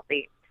moms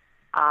helping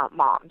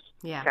moms.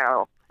 Yeah.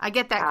 So I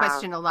get that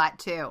question a lot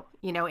too,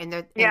 in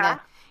the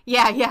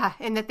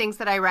things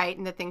that I write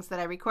and the things that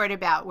I record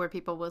about, where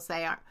people will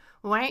say,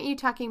 why aren't you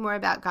talking more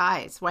about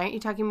guys? Why aren't you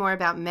talking more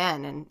about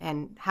men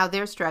and how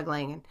they're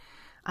struggling? And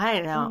I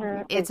don't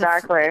know. It's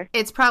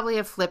probably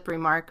a flip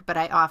remark, but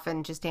I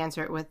often just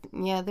answer it with,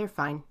 yeah, they're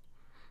fine.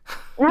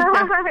 What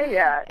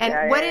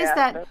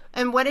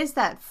is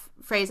that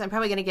phrase? I'm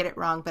probably going to get it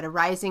wrong, but a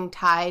rising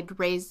tide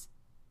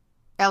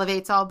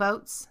elevates all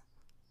boats?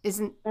 It's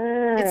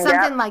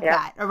something like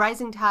that. A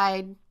rising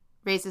tide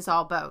raises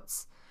all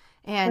boats.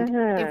 And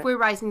if we're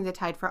rising the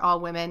tide for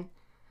all women,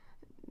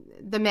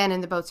 the men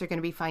in the boats are going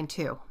to be fine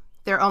too.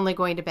 they're only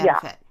going to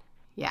benefit.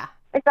 Yeah.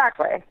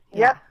 Exactly. Yeah.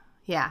 Yep.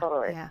 Yeah.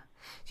 Totally.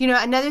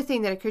 Yeah. Another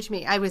thing that occurred to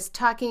me, I was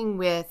talking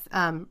with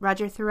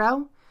Roger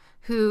Thoreau,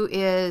 who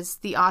is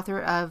the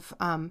author of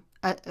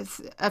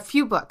a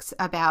few books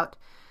about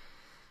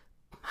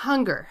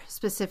hunger,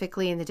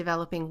 specifically in the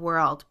developing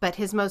world. But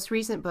his most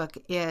recent book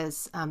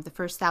is The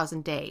First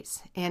 1,000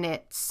 Days. And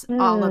it's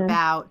all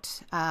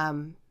about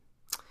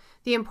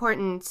the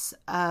importance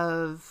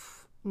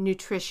of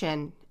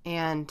nutrition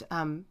and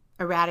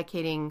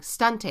eradicating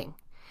stunting,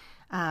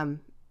 and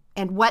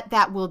what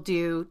that will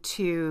do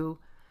to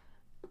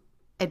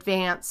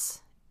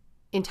advance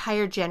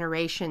entire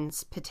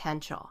generations'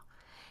 potential.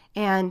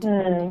 And,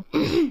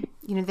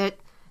 that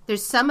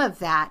there's some of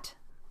that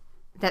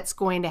that's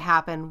going to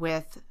happen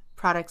with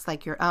products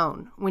like your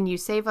own. When you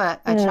save a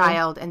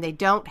child and they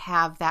don't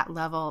have that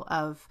level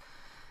of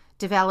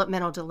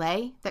developmental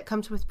delay that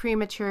comes with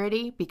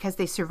prematurity because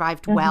they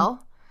survived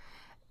well,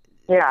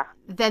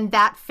 then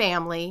that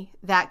family,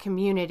 that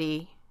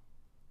community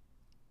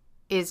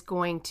is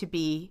going to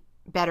be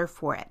better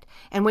for it.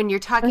 And when you're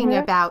talking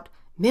about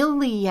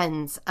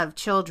millions of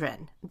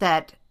children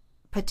that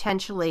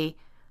potentially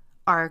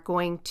are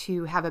going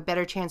to have a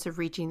better chance of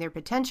reaching their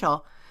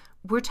potential,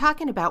 we're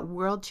talking about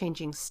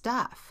world-changing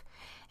stuff.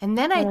 And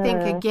then I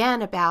think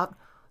again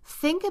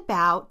think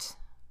about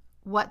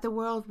what the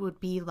world would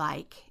be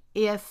like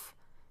if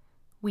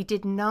we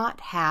did not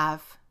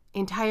have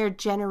entire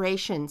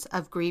generations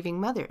of grieving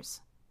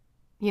mothers.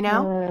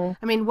 I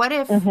mean, what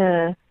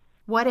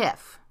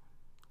if?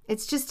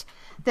 It's just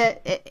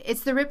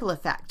it's the ripple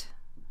effect.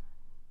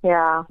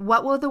 Yeah.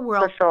 What will the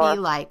world be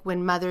like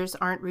when mothers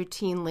aren't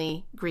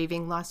routinely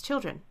grieving lost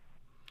children?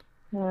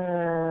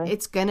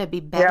 It's going to be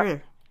better.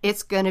 Yep.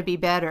 It's going to be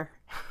better.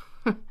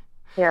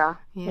 Yeah,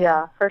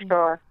 for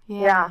sure.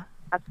 Yeah,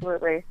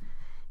 absolutely.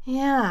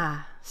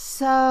 Yeah.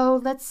 So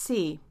let's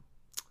see.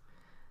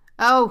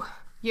 Oh,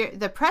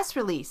 the press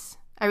release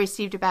I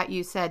received about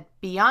you said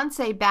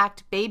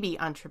Beyonce-backed baby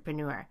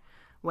entrepreneur.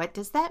 What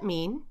does that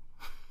mean?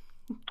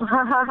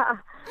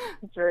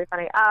 It's really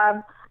funny.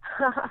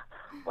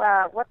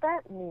 Well, what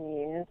that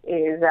means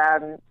is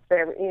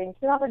so in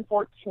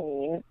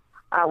 2014,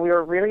 we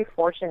were really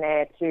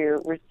fortunate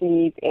to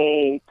receive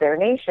a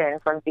donation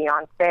from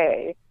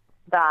Beyonce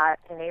that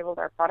enabled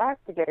our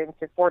product to get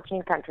into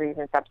 14 countries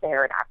in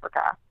sub-Saharan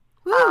Africa.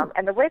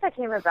 And the way that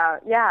came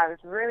about, it was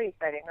really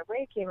exciting. The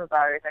way it came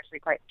about is actually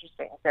quite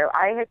interesting. So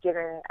I had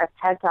given a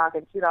TED Talk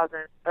in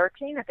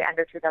 2013, at the end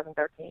of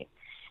 2013,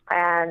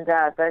 and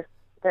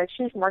the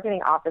chief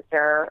marketing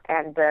officer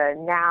and the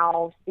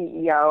now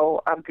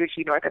CEO of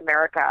Gucci North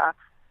America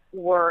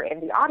were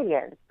in the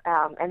audience.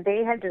 And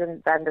they had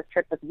done this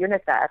trip with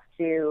UNICEF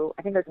to,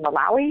 I think it was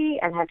Malawi,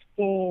 and had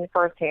seen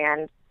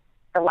firsthand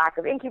the lack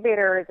of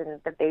incubators and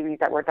the babies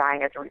that were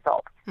dying as a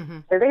result.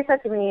 So they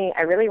said to me,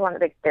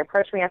 they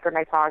approached me after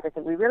my talk. They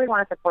said, we really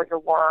want to support your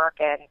work,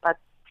 and let's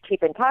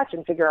keep in touch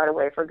and figure out a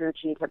way for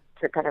Gucci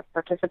to kind of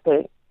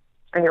participate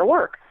in your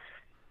work.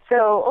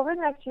 So over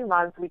the next few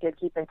months, we did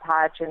keep in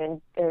touch,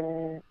 and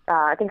in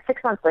I think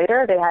 6 months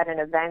later, they had an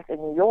event in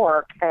New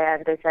York,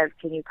 and they said,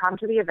 can you come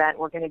to the event?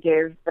 We're going to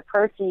give the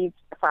proceeds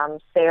from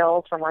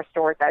sales from our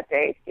stores that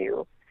day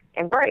to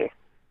Embrace.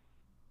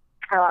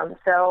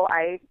 So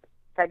I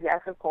said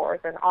yes, of course,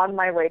 and on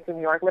my way to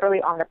New York,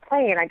 literally on the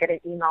plane, I get an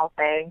email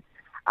saying,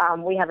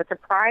 we have a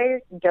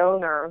surprise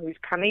donor who's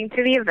coming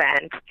to the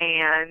event,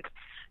 and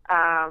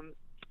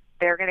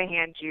they're going to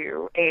hand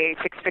you a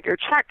six-figure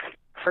check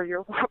for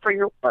your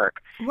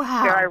work.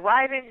 Wow. So I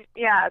arrive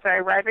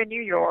in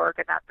New York,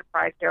 and that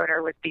surprise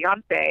donor was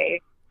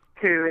Beyonce,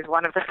 who is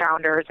one of the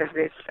founders of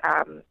this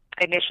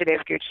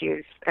initiative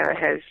Gucci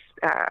has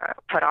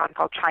put on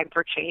called Time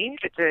for Change.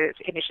 It's an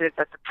initiative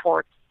that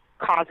supports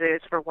causes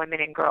for women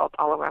and girls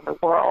all around the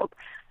world.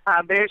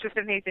 But it was just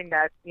amazing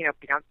that,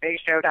 Beyonce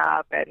showed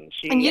up, and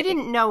you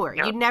didn't know her.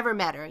 You'd never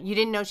met her. You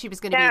didn't know she was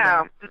going to be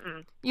there.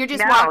 Mm-mm. You're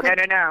just walking.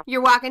 No.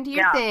 You're walking to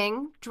your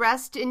thing,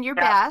 dressed in your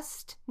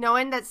best,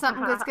 knowing that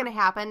something good's going to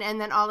happen,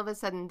 and then all of a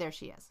sudden, there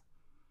she is.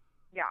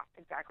 Yeah,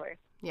 exactly.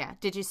 Yeah.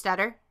 Did you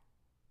stutter?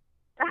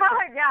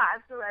 Yeah,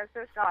 absolutely. I was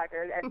so shocked.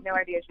 I had no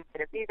idea she was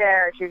going to be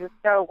there. She was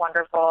just so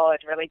wonderful and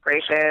really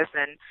gracious,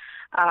 and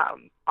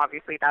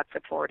obviously that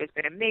support has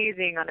been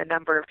amazing on a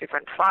number of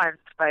different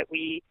fronts. But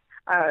we,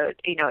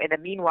 in the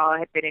meanwhile,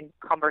 had been in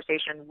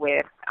conversation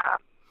with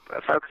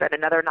folks at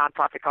another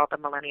nonprofit called the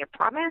Millennium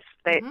Promise.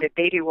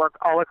 They do work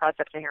all across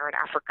sub-Saharan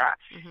Africa.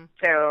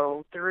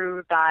 So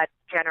through that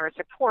generous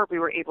support, we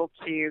were able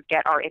to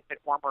get our infant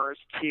warmers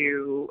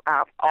to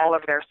all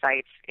of their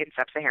sites in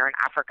sub-Saharan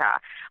Africa.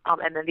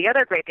 And then the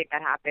other great thing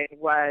that happened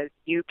was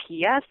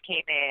UPS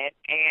came in,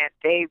 and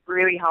they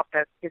really helped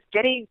us, because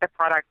getting the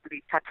product to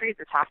these countries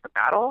is half the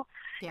battle.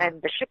 Yeah.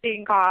 And the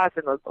shipping costs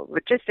and the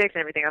logistics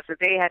and everything else. So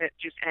they had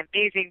just an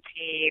amazing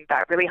team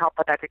that really helped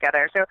put that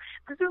together. So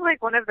this is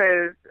like one of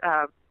those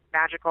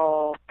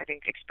magical, I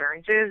think,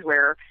 experiences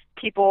where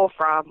people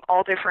from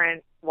all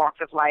different walks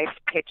of life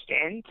pitched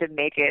in to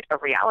make it a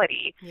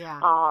reality.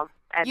 Yeah.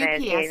 And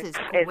UPS is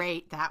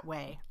great that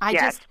way.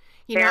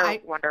 They're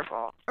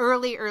wonderful.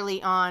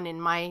 Early on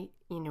in my,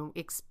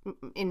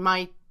 in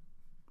my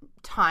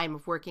time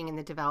of working in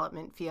the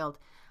development field,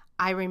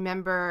 I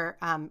remember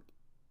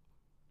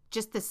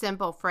just the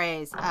simple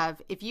phrase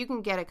of, if you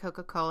can get a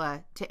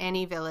Coca-Cola to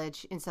any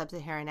village in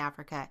sub-Saharan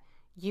Africa,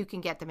 you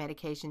can get the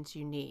medications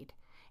you need.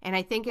 And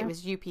I think it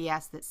was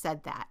UPS that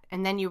said that.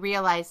 And then you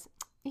realize,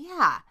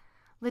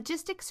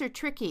 logistics are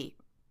tricky,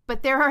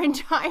 but there are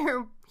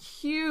entire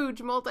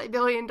huge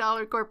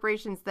multi-billion-dollar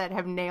corporations that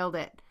have nailed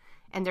it,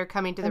 and they're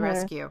coming to the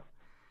rescue.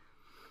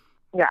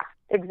 Yeah,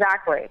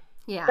 exactly.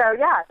 Yeah. So,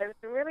 it was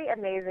really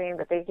amazing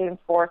that they came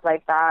forth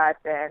like that.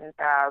 And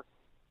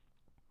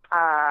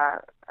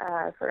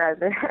I forgot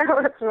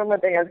what's one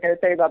thing I was going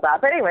to say about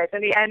that. But anyways,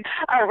 in the end,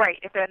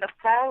 so in the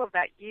fall of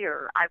that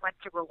year, I went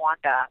to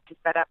Rwanda to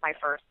set up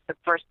the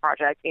first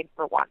project in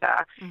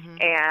Rwanda. Mm-hmm.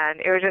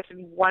 And it was just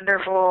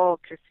wonderful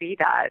to see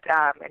that.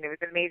 And it was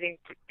amazing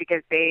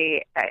because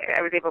I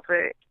was able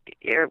to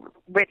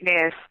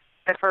witness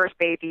the first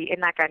baby in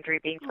that country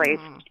being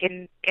placed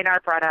in our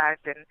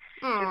product, and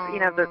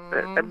just,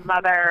 the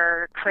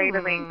mother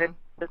cradling this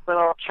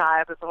little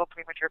child, this little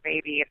premature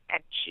baby,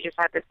 and she just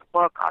had this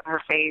look on her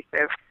face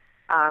of,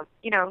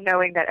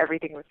 knowing that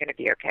everything was going to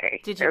be okay.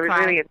 Did you cry? It was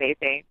really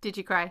amazing. Did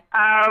you cry?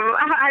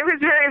 I was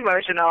very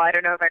emotional. I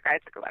don't know if I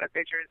took a lot of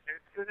pictures.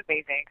 It was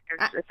amazing.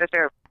 It's such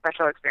a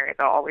special experience.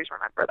 I'll always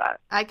remember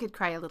that. I could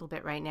cry a little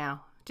bit right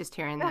now, just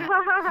hearing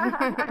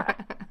that.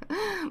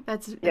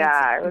 That's it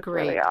was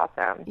great. Really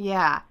awesome.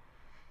 Yeah.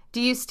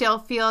 Do you still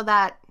feel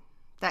that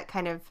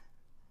kind of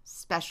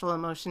special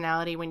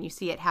emotionality when you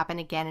see it happen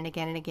again and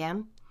again and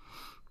again?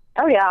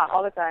 Oh, yeah,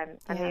 all the time.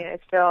 I mean,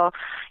 it's still,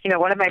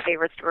 one of my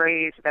favorite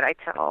stories that I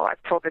tell.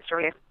 I've told this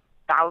story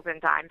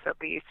 1,000 times at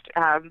least.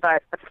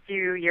 But a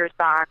few years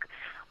back,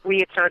 we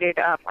had started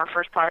our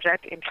first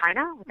project in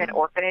China with an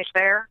orphanage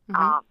there.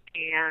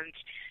 And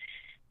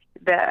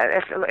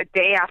a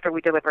day after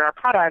we delivered our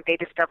product, they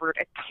discovered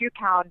a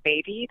 2-pound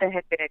baby that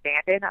had been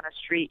abandoned on a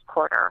street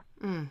corner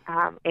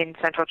in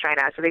central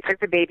China. So they took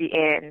the baby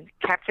in,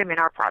 kept him in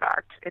our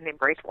product, in the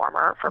Embrace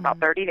Warmer, for about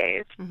 30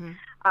 days.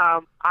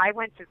 I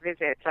went to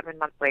visit 7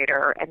 months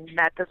later and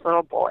met this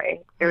little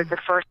boy. It was the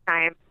first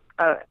time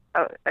a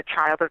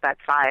child of that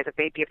size, a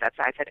baby of that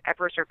size, had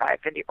ever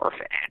survived in the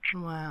orphanage.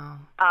 Wow.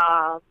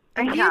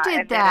 And you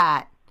did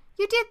that.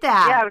 You did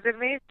that. Yeah, it was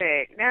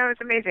amazing. No, it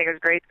was amazing. It was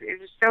great. It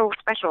was so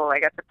special. I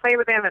got to play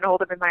with him and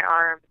hold him in my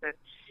arms, and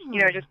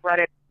just brought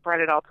it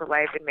all to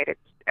life and made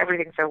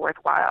everything so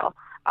worthwhile.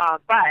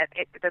 But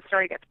the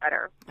story gets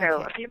better.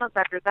 So a few months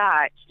after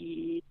that,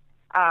 he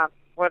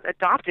was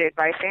adopted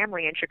by a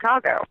family in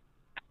Chicago.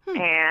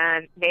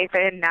 And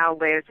Nathan now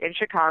lives in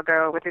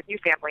Chicago with his new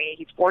family.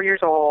 He's 4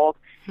 years old,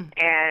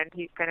 and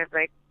he's kind of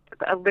like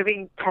a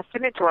living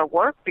testament to our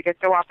work, because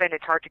so often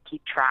it's hard to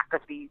keep track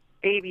of these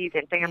babies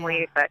and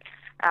families. But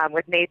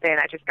with Nathan,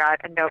 I just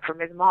got a note from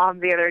his mom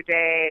the other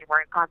day, and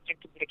we're in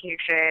constant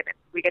communication. And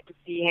we get to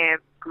see him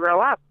grow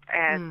up,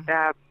 and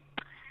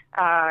again,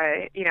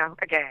 I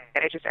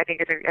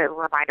think it's a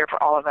reminder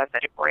for all of us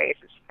at Embrace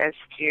as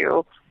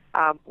to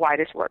why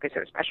this work is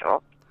so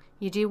special.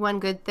 You do one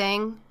good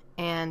thing,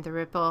 and the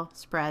ripple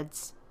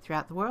spreads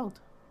throughout the world.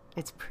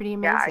 It's pretty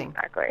amazing.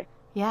 Yeah, exactly.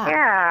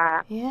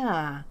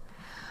 Yeah.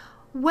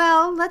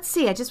 Well, let's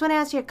see. I just want to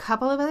ask you a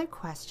couple of other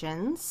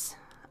questions.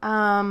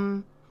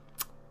 Where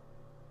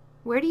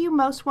do you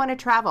most want to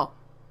travel?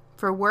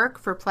 For work,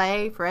 for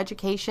play, for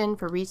education,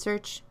 for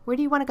research? Where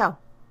do you want to go?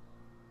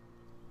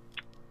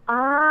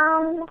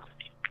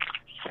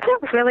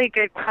 That's a really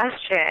good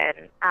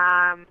question.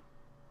 I've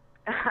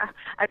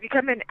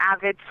become an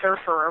avid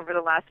surfer over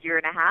the last year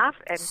and a half,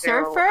 and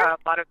surfer? So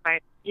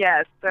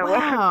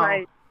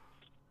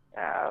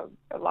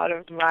a lot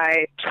of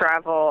my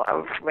travel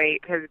of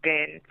late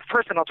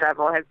personal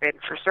travel has been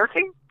for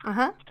surfing.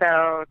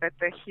 So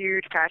that's a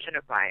huge passion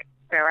of mine.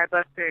 So I'd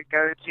love to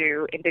go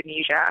to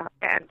Indonesia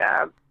and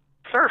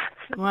surf.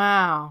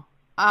 Wow.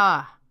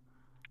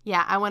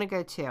 Yeah, I want to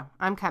go too.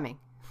 I'm coming.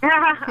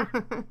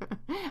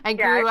 I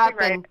grew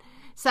up in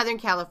Southern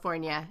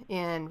California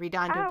in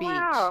Redondo Beach.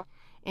 Wow.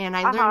 And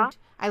I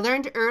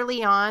learned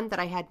early on that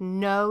I had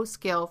no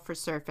skill for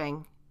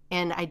surfing,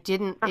 and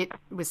it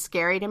was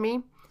scary to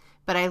me,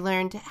 but I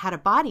learned how to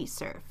body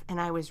surf, and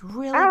I was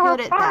really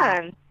good at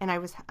that. And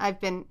I've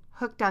been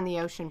hooked on the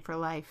ocean for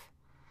life.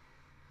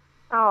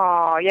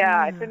 Oh,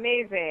 yeah, it's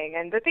amazing.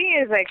 And the thing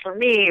is, like, for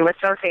me with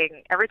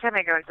surfing, every time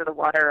I go into the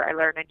water, I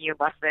learn a new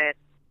lesson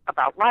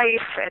about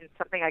life and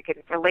something I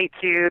can relate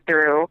to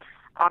through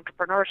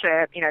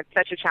entrepreneurship. It's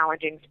such a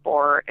challenging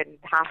sport, and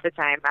half the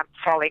time I'm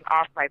falling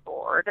off my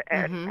board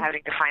and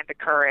having to find the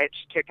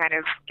courage to kind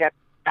of get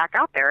back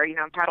out there,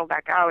 paddle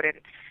back out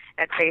and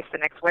face the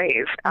next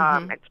wave.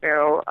 And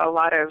so a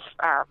lot of,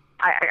 I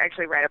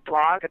actually write a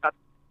blog about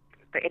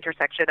the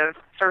intersection of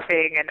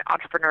surfing and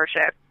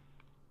entrepreneurship.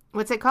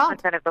 What's it called?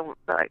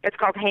 It's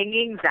called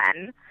Hanging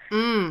Zen.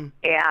 And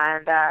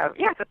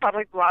it's a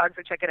public blog,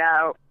 so check it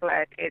out.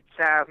 But it's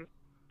a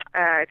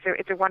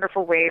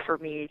wonderful way for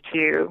me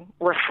to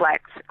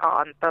reflect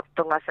on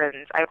the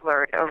lessons I've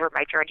learned over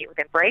my journey with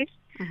Embrace,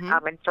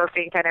 And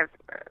surfing kind of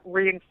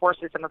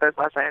reinforces some of those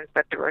lessons,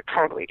 but through a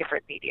totally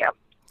different medium.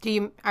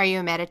 Are you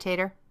a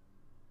meditator?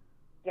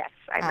 Yes,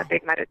 I'm a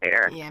big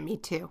meditator. Yeah, me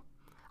too.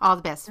 All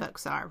the best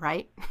folks are,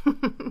 right?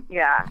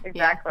 Yeah,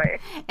 exactly.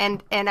 Yeah.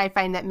 And I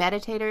find that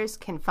meditators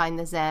can find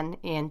the Zen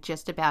in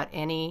just about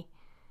any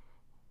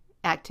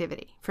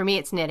activity. For me,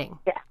 it's knitting.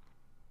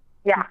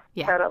 Yeah,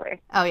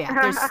 totally. Oh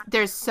yeah,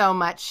 there's so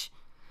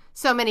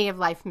many of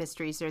life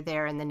mysteries are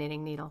there in the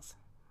knitting needles.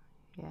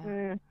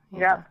 Yeah.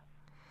 Yep.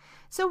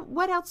 So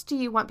what else do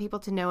you want people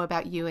to know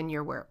about you and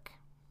your work?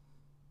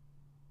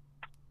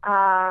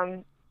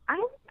 I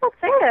think that's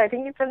it. I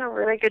think you've done a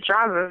really good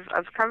job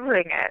of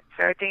covering it.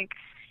 So I think,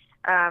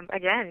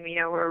 again,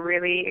 we're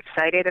really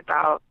excited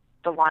about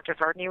the launch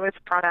of our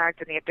newest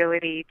product and the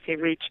ability to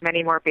reach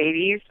many more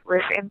babies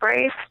with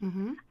Embrace.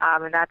 And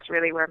that's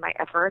really where my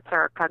efforts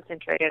are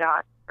concentrated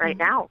on right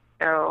now.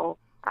 So,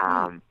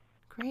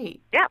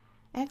 great. Yeah.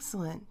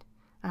 Excellent.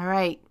 All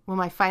right. Well,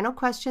 my final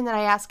question that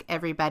I ask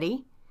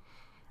everybody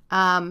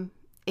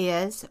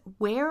is,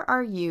 where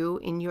are you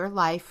in your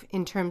life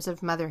in terms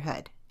of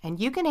motherhood? And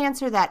you can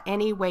answer that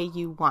any way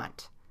you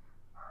want.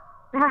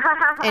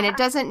 And it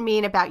doesn't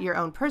mean about your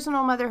own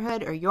personal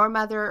motherhood or your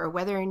mother or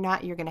whether or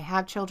not you're going to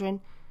have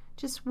children.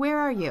 Just where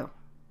are you?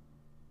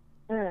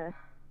 Well,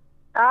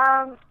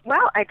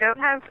 I don't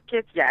have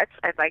kids yet.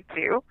 I'd like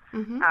to.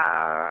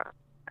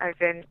 I've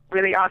been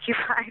really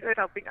occupied with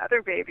helping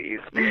other babies,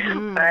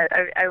 but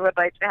I would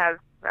like to have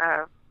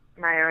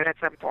my own at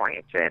some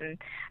point. And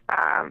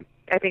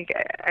I think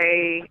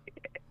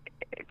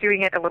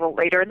doing it a little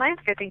later in life,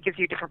 I think, gives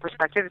you a different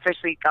perspective,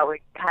 especially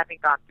having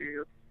gone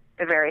through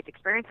the various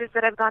experiences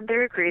that I've gone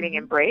through, creating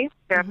Embrace.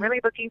 So I'm really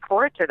looking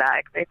forward to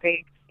that, because I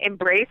think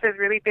Embrace has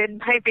really been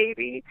my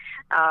baby,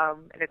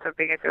 and it's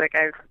something I feel like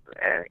I've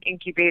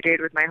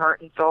incubated with my heart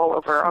and soul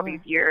over all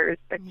these years.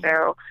 And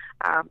so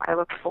I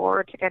look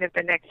forward to kind of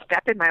the next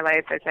step in my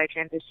life as I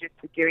transition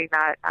to doing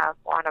that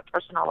on a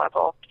personal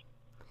level.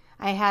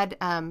 I've had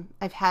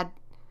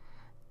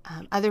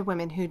other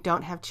women who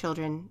don't have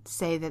children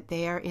say that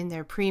they are in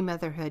their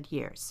pre-motherhood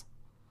years.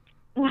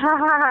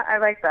 I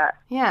like that.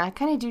 Yeah, I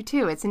kind of do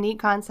too. It's a neat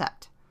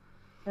concept.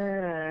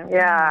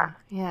 Yeah.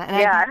 And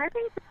I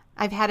think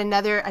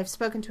I've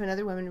spoken to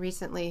another woman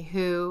recently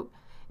who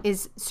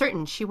is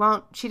certain she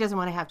doesn't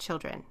want to have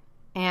children.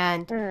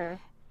 And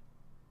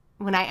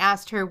when I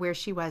asked her where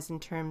she was in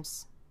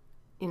terms,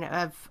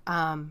 of,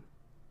 her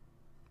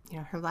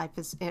life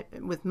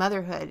with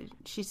motherhood,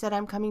 she said,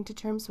 I'm coming to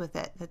terms with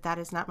it, that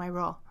is not my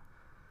role.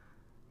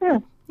 Yeah.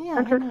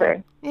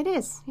 Interesting. It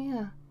is.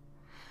 Yeah.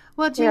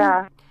 Well,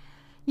 Jean,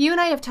 you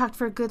and I have talked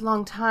for a good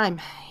long time,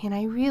 and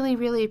I really,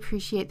 really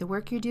appreciate the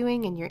work you're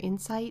doing and your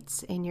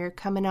insights, and you're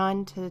coming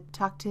on to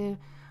talk to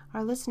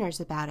our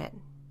listeners about it.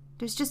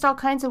 There's just all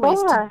kinds of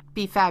ways to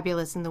be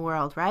fabulous in the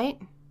world, right?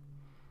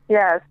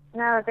 Yes.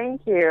 No,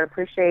 thank you.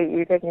 Appreciate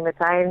you taking the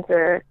time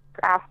to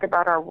ask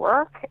about our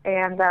work,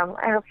 and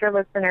I hope your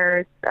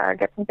listeners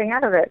get something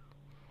out of it.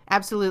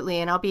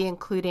 Absolutely, and I'll be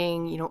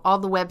including, all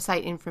the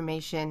website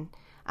information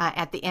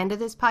at the end of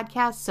this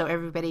podcast, so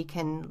everybody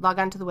can log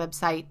on to the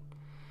website,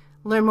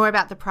 learn more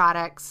about the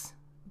products,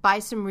 buy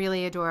some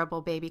really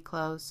adorable baby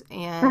clothes,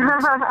 and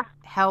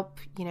help,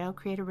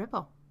 create a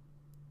ripple.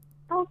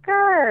 Oh,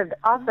 good.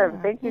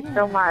 Awesome. Thank you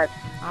so much.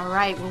 All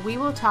right. Well, we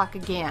will talk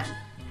again.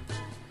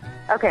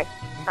 Okay.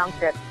 Sounds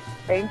good.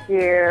 Thank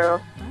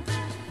you.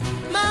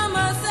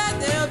 Mama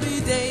said there'll be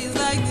days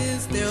like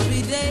this. There'll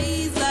be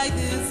days like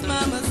this.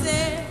 Mama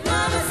said.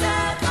 Mama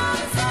said.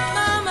 Mama said.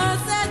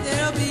 Mama said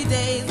there'll be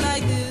days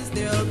like this.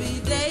 There'll be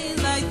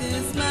days like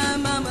this. My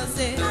mama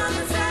said.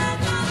 Mama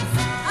said. Mama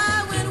said.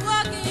 I went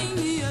walking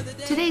the other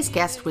day. Today's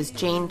guest was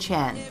Jane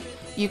Chen.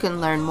 You can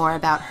learn more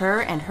about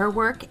her and her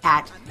work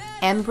at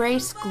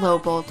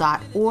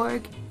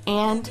embraceglobal.org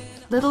and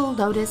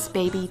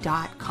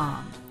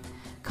littlelotusbaby.com.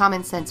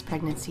 Common Sense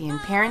Pregnancy and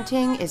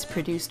Parenting is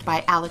produced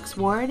by Alex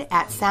Ward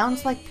at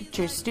Sounds Like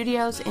Pictures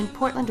Studios in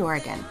Portland,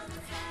 Oregon.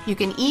 You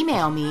can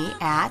email me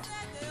at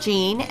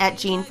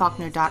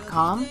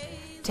jean@jeanfaulkner.com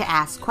to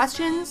ask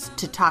questions,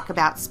 to talk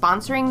about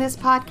sponsoring this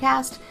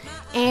podcast,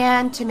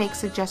 and to make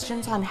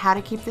suggestions on how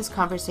to keep this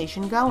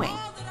conversation going.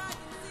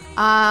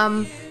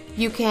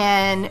 You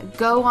can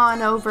go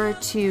on over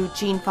to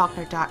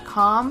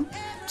jeanfaulkner.com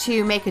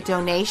to make a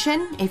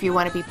donation if you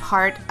want to be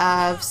part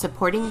of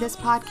supporting this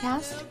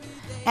podcast.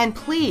 And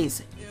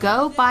please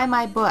go buy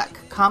my book,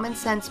 Common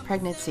Sense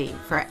Pregnancy,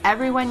 for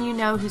everyone you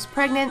know who's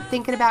pregnant,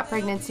 thinking about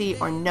pregnancy,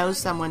 or knows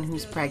someone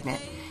who's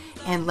pregnant.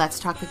 And let's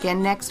talk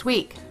again next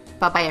week.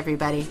 Bye-bye,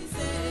 everybody.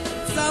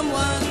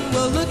 Someone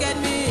will look at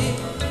me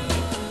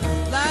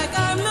like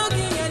I'm looking.